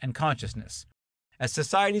mathematics and consciousness. As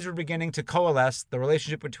societies were beginning to coalesce, the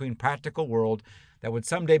relationship between practical world that would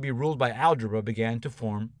someday be ruled by algebra began to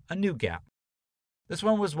form a new gap. This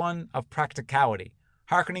one was one of practicality,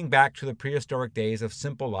 hearkening back to the prehistoric days of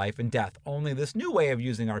simple life and death. Only this new way of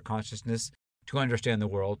using our consciousness to understand the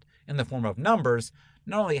world in the form of numbers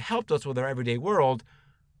not only helped us with our everyday world,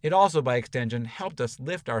 it also, by extension, helped us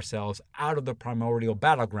lift ourselves out of the primordial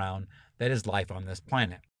battleground that is life on this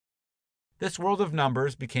planet. This world of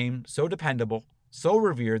numbers became so dependable, so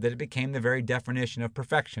revered, that it became the very definition of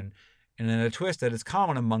perfection, and in a twist that is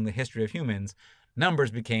common among the history of humans, numbers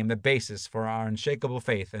became the basis for our unshakable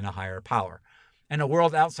faith in a higher power, and a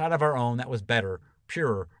world outside of our own that was better,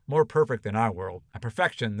 purer, more perfect than our world, a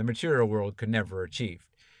perfection the material world could never achieve.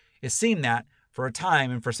 It seemed that, for a time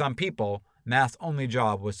and for some people, math's only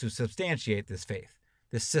job was to substantiate this faith,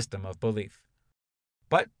 this system of belief.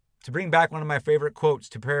 But, to bring back one of my favorite quotes,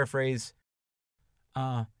 to paraphrase,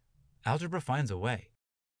 algebra finds a way.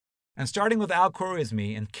 And starting with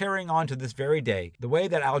Al-Khwarizmi and carrying on to this very day, the way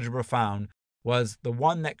that algebra found was the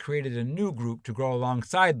one that created a new group to grow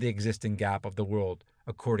alongside the existing gap of the world,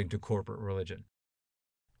 according to corporate religion.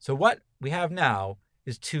 So what we have now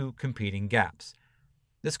is two competing gaps.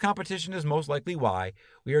 This competition is most likely why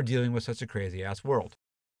we are dealing with such a crazy-ass world.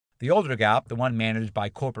 The older gap, the one managed by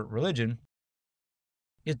corporate religion,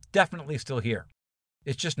 is definitely still here.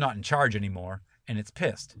 It's just not in charge anymore, and it's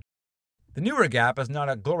pissed. The newer gap is not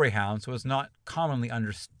a glory hound, so it's not commonly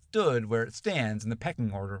understood where it stands in the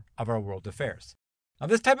pecking order of our world affairs. Now,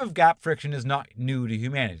 this type of gap friction is not new to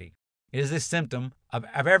humanity. It is a symptom of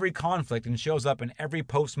every conflict and shows up in every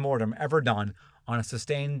post-mortem ever done on a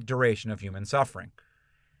sustained duration of human suffering.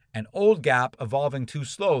 An old gap evolving too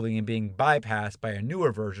slowly and being bypassed by a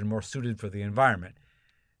newer version more suited for the environment.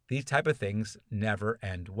 These type of things never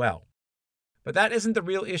end well. But that isn't the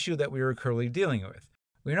real issue that we are currently dealing with.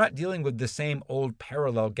 We are not dealing with the same old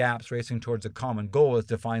parallel gaps racing towards a common goal as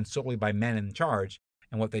defined solely by men in charge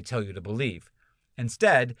and what they tell you to believe.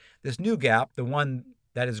 Instead, this new gap, the one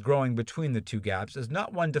that is growing between the two gaps, is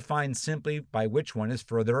not one defined simply by which one is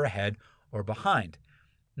further ahead or behind.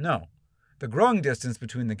 No. The growing distance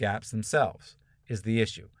between the gaps themselves is the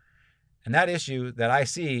issue. And that issue that I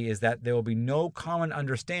see is that there will be no common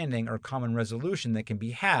understanding or common resolution that can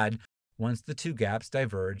be had once the two gaps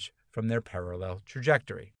diverge from their parallel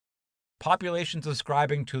trajectory. Populations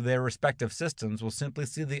ascribing to their respective systems will simply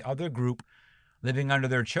see the other group living under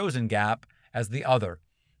their chosen gap as the other,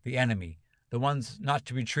 the enemy, the ones not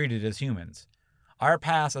to be treated as humans. Our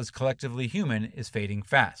past as collectively human is fading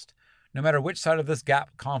fast. No matter which side of this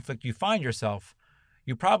gap conflict you find yourself,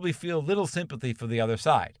 you probably feel little sympathy for the other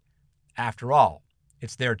side. After all,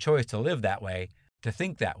 it's their choice to live that way, to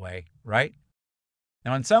think that way, right?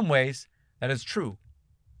 Now, in some ways, that is true.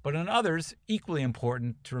 But in others, equally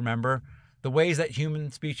important to remember, the ways that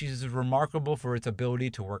human species is remarkable for its ability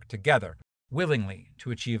to work together, willingly,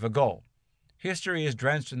 to achieve a goal. History is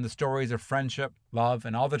drenched in the stories of friendship, love,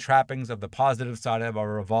 and all the trappings of the positive side of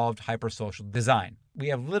our evolved hypersocial design. We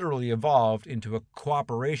have literally evolved into a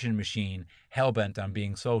cooperation machine hell-bent on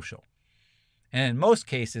being social. And in most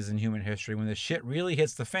cases in human history, when the shit really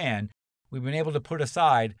hits the fan, we've been able to put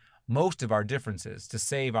aside most of our differences to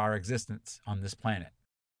save our existence on this planet.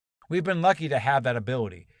 We've been lucky to have that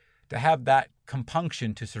ability, to have that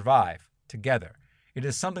compunction to survive together. It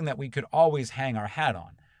is something that we could always hang our hat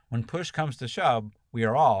on. When push comes to shove, we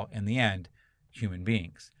are all, in the end, human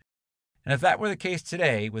beings. And if that were the case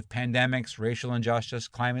today, with pandemics, racial injustice,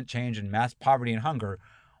 climate change, and mass poverty and hunger,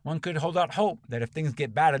 one could hold out hope that if things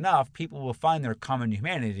get bad enough, people will find their common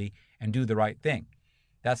humanity and do the right thing.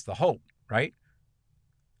 That's the hope, right?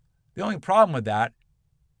 The only problem with that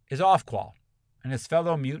is off-qual, and its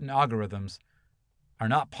fellow mutant algorithms are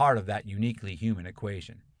not part of that uniquely human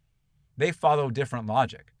equation. They follow different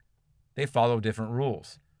logic. They follow different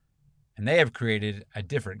rules. And they have created a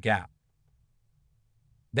different gap.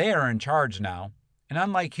 They are in charge now, and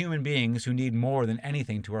unlike human beings who need more than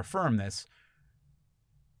anything to affirm this,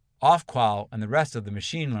 off-qual and the rest of the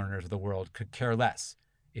machine learners of the world could care less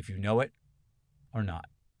if you know it or not.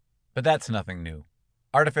 But that's nothing new.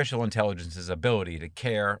 Artificial intelligence's ability to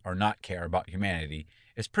care or not care about humanity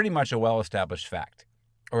is pretty much a well-established fact,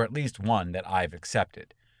 or at least one that I've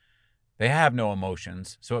accepted. They have no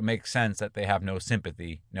emotions, so it makes sense that they have no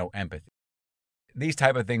sympathy, no empathy. These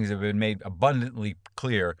type of things have been made abundantly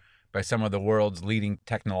clear by some of the world's leading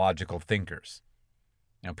technological thinkers.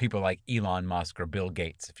 People like Elon Musk or Bill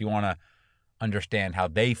Gates. If you want to understand how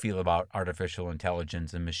they feel about artificial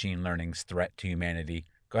intelligence and machine learning's threat to humanity,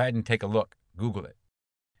 go ahead and take a look. Google it.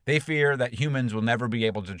 They fear that humans will never be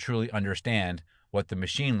able to truly understand what the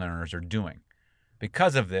machine learners are doing.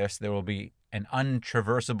 Because of this, there will be an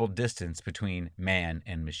untraversable distance between man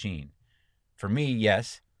and machine. For me,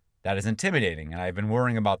 yes, that is intimidating, and I've been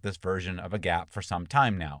worrying about this version of a gap for some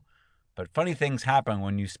time now. But funny things happen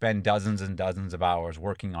when you spend dozens and dozens of hours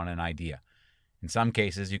working on an idea. In some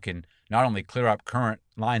cases, you can not only clear up current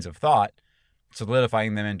lines of thought,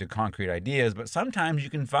 solidifying them into concrete ideas, but sometimes you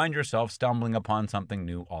can find yourself stumbling upon something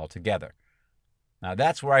new altogether. Now,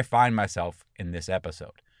 that's where I find myself in this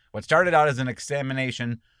episode. What started out as an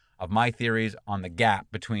examination of my theories on the gap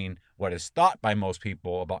between what is thought by most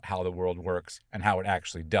people about how the world works and how it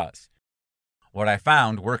actually does. What I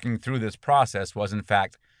found working through this process was, in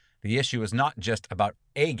fact, the issue is not just about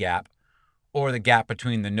a gap or the gap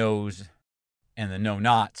between the knows and the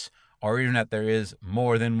know-nots, or even that there is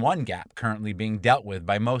more than one gap currently being dealt with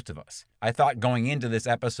by most of us. I thought going into this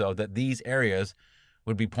episode that these areas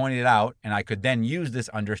would be pointed out, and I could then use this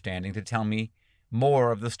understanding to tell me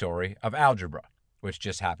more of the story of algebra, which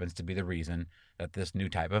just happens to be the reason that this new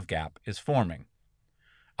type of gap is forming.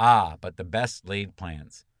 But the best laid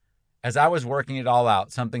plans. As I was working it all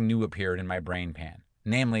out, something new appeared in my brain pan,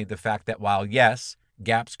 namely the fact that while, yes,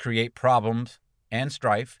 gaps create problems and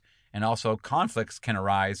strife, and also conflicts can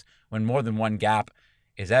arise when more than one gap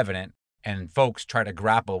is evident and folks try to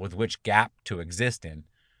grapple with which gap to exist in,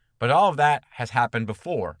 but all of that has happened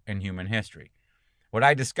before in human history. What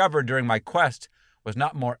I discovered during my quest was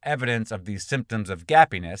not more evidence of these symptoms of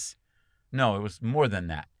gappiness. No, it was more than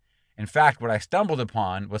that. In fact, what I stumbled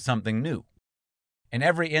upon was something new. In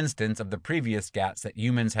every instance of the previous gaps that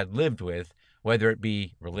humans had lived with, whether it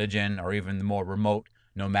be religion or even the more remote,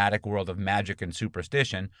 nomadic world of magic and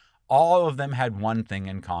superstition, all of them had one thing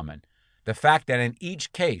in common. The fact that in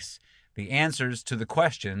each case, the answers to the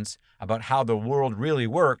questions about how the world really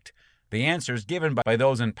worked, the answers given by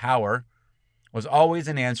those in power, was always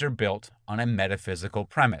an answer built on a metaphysical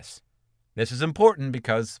premise. This is important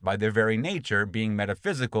because, by their very nature, being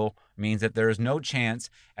metaphysical means that there is no chance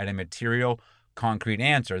at a material, concrete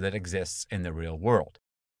answer that exists in the real world.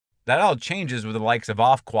 That all changes with the likes of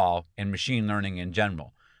off-qual and machine learning in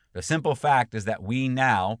general. The simple fact is that we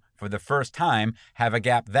now, for the first time, have a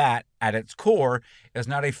gap that, at its core, is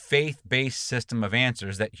not a faith-based system of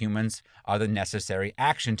answers that humans are the necessary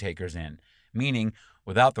action takers in. Meaning,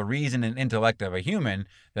 without the reason and intellect of a human,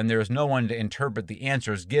 then there is no one to interpret the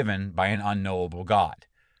answers given by an unknowable God.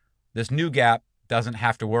 This new gap doesn't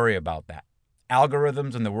have to worry about that.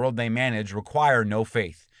 Algorithms and the world they manage require no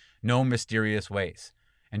faith, no mysterious ways.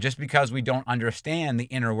 And just because we don't understand the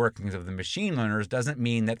inner workings of the machine learners doesn't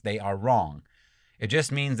mean that they are wrong. It just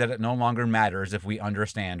means that it no longer matters if we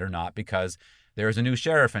understand or not, because there is a new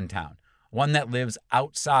sheriff in town, one that lives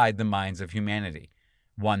outside the minds of humanity,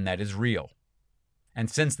 one that is real. And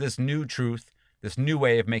since this new truth, this new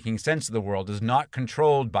way of making sense of the world is not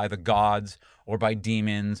controlled by the gods or by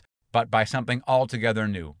demons, but by something altogether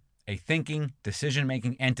new, a thinking,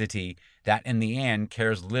 decision-making entity that in the end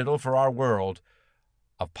cares little for our world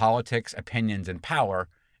of politics, opinions, and power,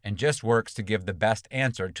 and just works to give the best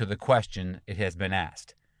answer to the question it has been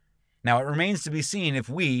asked. Now, it remains to be seen if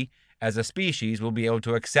we, as a species, will be able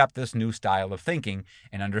to accept this new style of thinking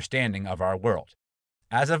and understanding of our world.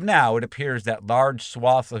 As of now, it appears that large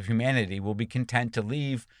swaths of humanity will be content to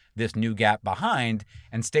leave this new gap behind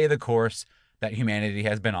and stay the course that humanity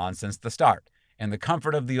has been on since the start, in the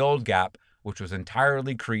comfort of the old gap, which was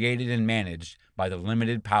entirely created and managed by the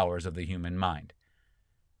limited powers of the human mind.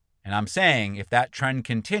 And I'm saying if that trend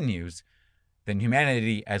continues, then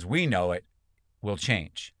humanity as we know it will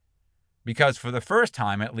change. Because for the first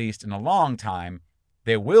time, at least in a long time,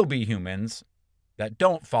 there will be humans that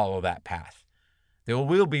don't follow that path. There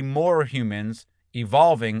will be more humans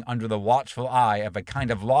evolving under the watchful eye of a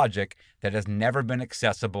kind of logic that has never been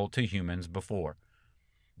accessible to humans before.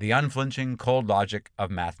 The unflinching, cold logic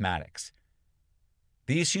of mathematics.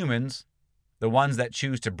 These humans, the ones that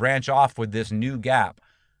choose to branch off with this new gap,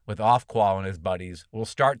 with Off-Qual and his buddies, will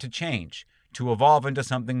start to change, to evolve into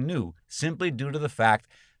something new, simply due to the fact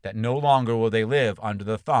that no longer will they live under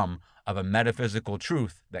the thumb of a metaphysical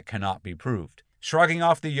truth that cannot be proved. Shrugging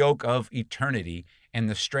off the yoke of eternity and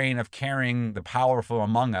the strain of carrying the powerful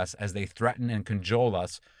among us as they threaten and cajole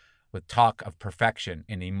us with talk of perfection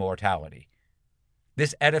and immortality.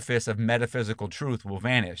 This edifice of metaphysical truth will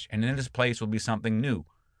vanish, and in its place will be something new,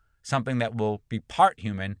 something that will be part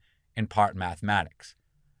human and part mathematics.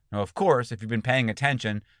 Now, of course, if you've been paying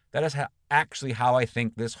attention, that is actually how I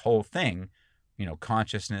think this whole thing,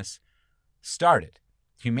 consciousness, started.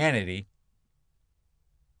 Humanity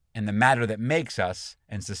and the matter that makes us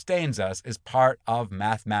and sustains us is part of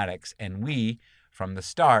mathematics, and we, from the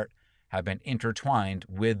start, have been intertwined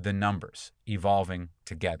with the numbers, evolving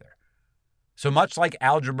together. So much like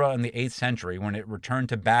algebra in the 8th century, when it returned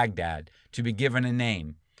to Baghdad to be given a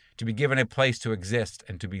name, to be given a place to exist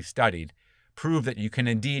and to be studied, prove that you can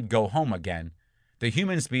indeed go home again, the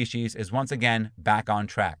human species is once again back on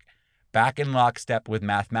track, back in lockstep with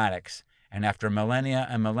mathematics, and after millennia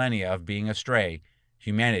and millennia of being astray,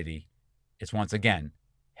 humanity is once again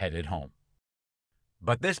headed home.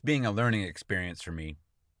 But this being a learning experience for me,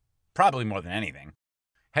 probably more than anything,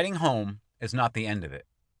 heading home is not the end of it.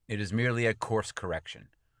 It is merely a course correction.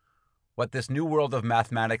 What this new world of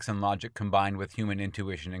mathematics and logic combined with human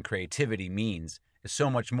intuition and creativity means is so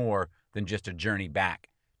much more than just a journey back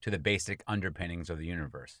to the basic underpinnings of the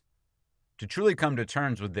universe. To truly come to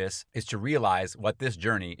terms with this is to realize what this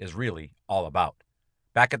journey is really all about.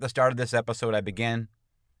 Back at the start of this episode, I began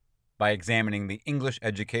by examining the English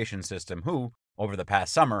education system, who, over the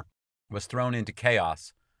past summer, was thrown into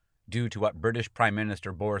chaos due to what British Prime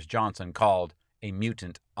Minister Boris Johnson called a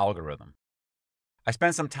mutant algorithm. I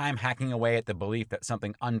spent some time hacking away at the belief that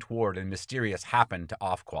something untoward and mysterious happened to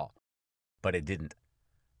Ofqual, but it didn't.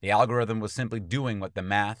 The algorithm was simply doing what the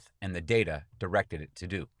math and the data directed it to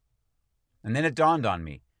do. And then it dawned on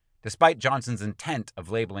me, despite Johnson's intent of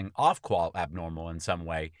labeling Ofqual abnormal in some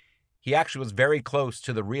way, he actually was very close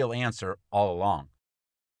to the real answer all along.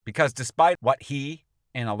 Because despite what he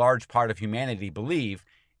and a large part of humanity believe,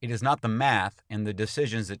 it is not the math and the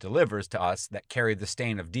decisions it delivers to us that carry the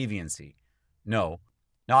stain of deviancy. No,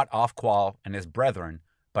 not Ofqual and his brethren,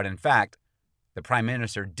 but in fact, the Prime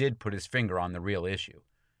Minister did put his finger on the real issue.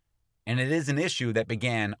 And it is an issue that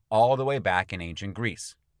began all the way back in ancient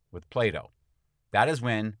Greece, with Plato. That is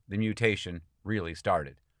when the mutation really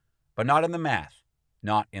started. But not in the math,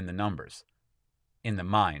 not in the numbers, in the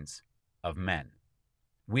minds of men.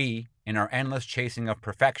 We, in our endless chasing of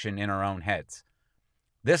perfection in our own heads.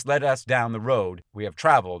 This led us down the road we have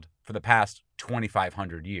traveled for the past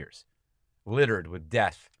 2,500 years, littered with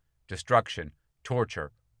death, destruction,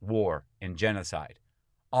 torture, war, and genocide,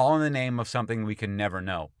 all in the name of something we can never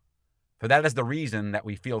know. For that is the reason that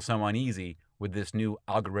we feel so uneasy with this new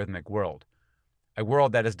algorithmic world, a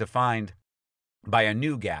world that is defined by a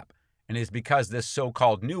new gap, and it is because this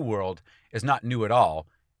so-called new world is not new at all.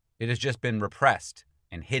 It has just been repressed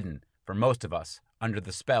and hidden for most of us under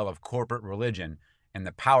the spell of corporate religion and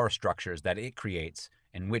the power structures that it creates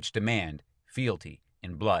and which demand fealty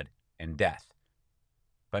in blood and death.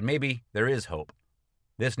 But maybe there is hope.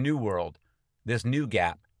 This new world, this new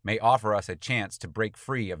gap, may offer us a chance to break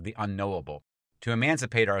free of the unknowable, to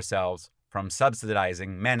emancipate ourselves from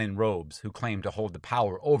subsidizing men in robes who claim to hold the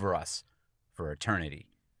power over us for eternity.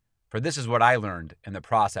 For this is what I learned in the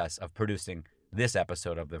process of producing this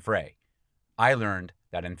episode of the Fray. I learned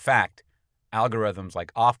that, in fact, algorithms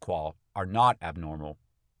like Ofqual are not abnormal.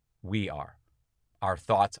 We are. Our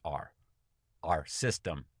thoughts are. Our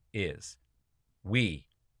system is. We,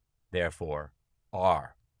 therefore,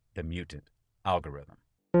 are the mutant algorithm.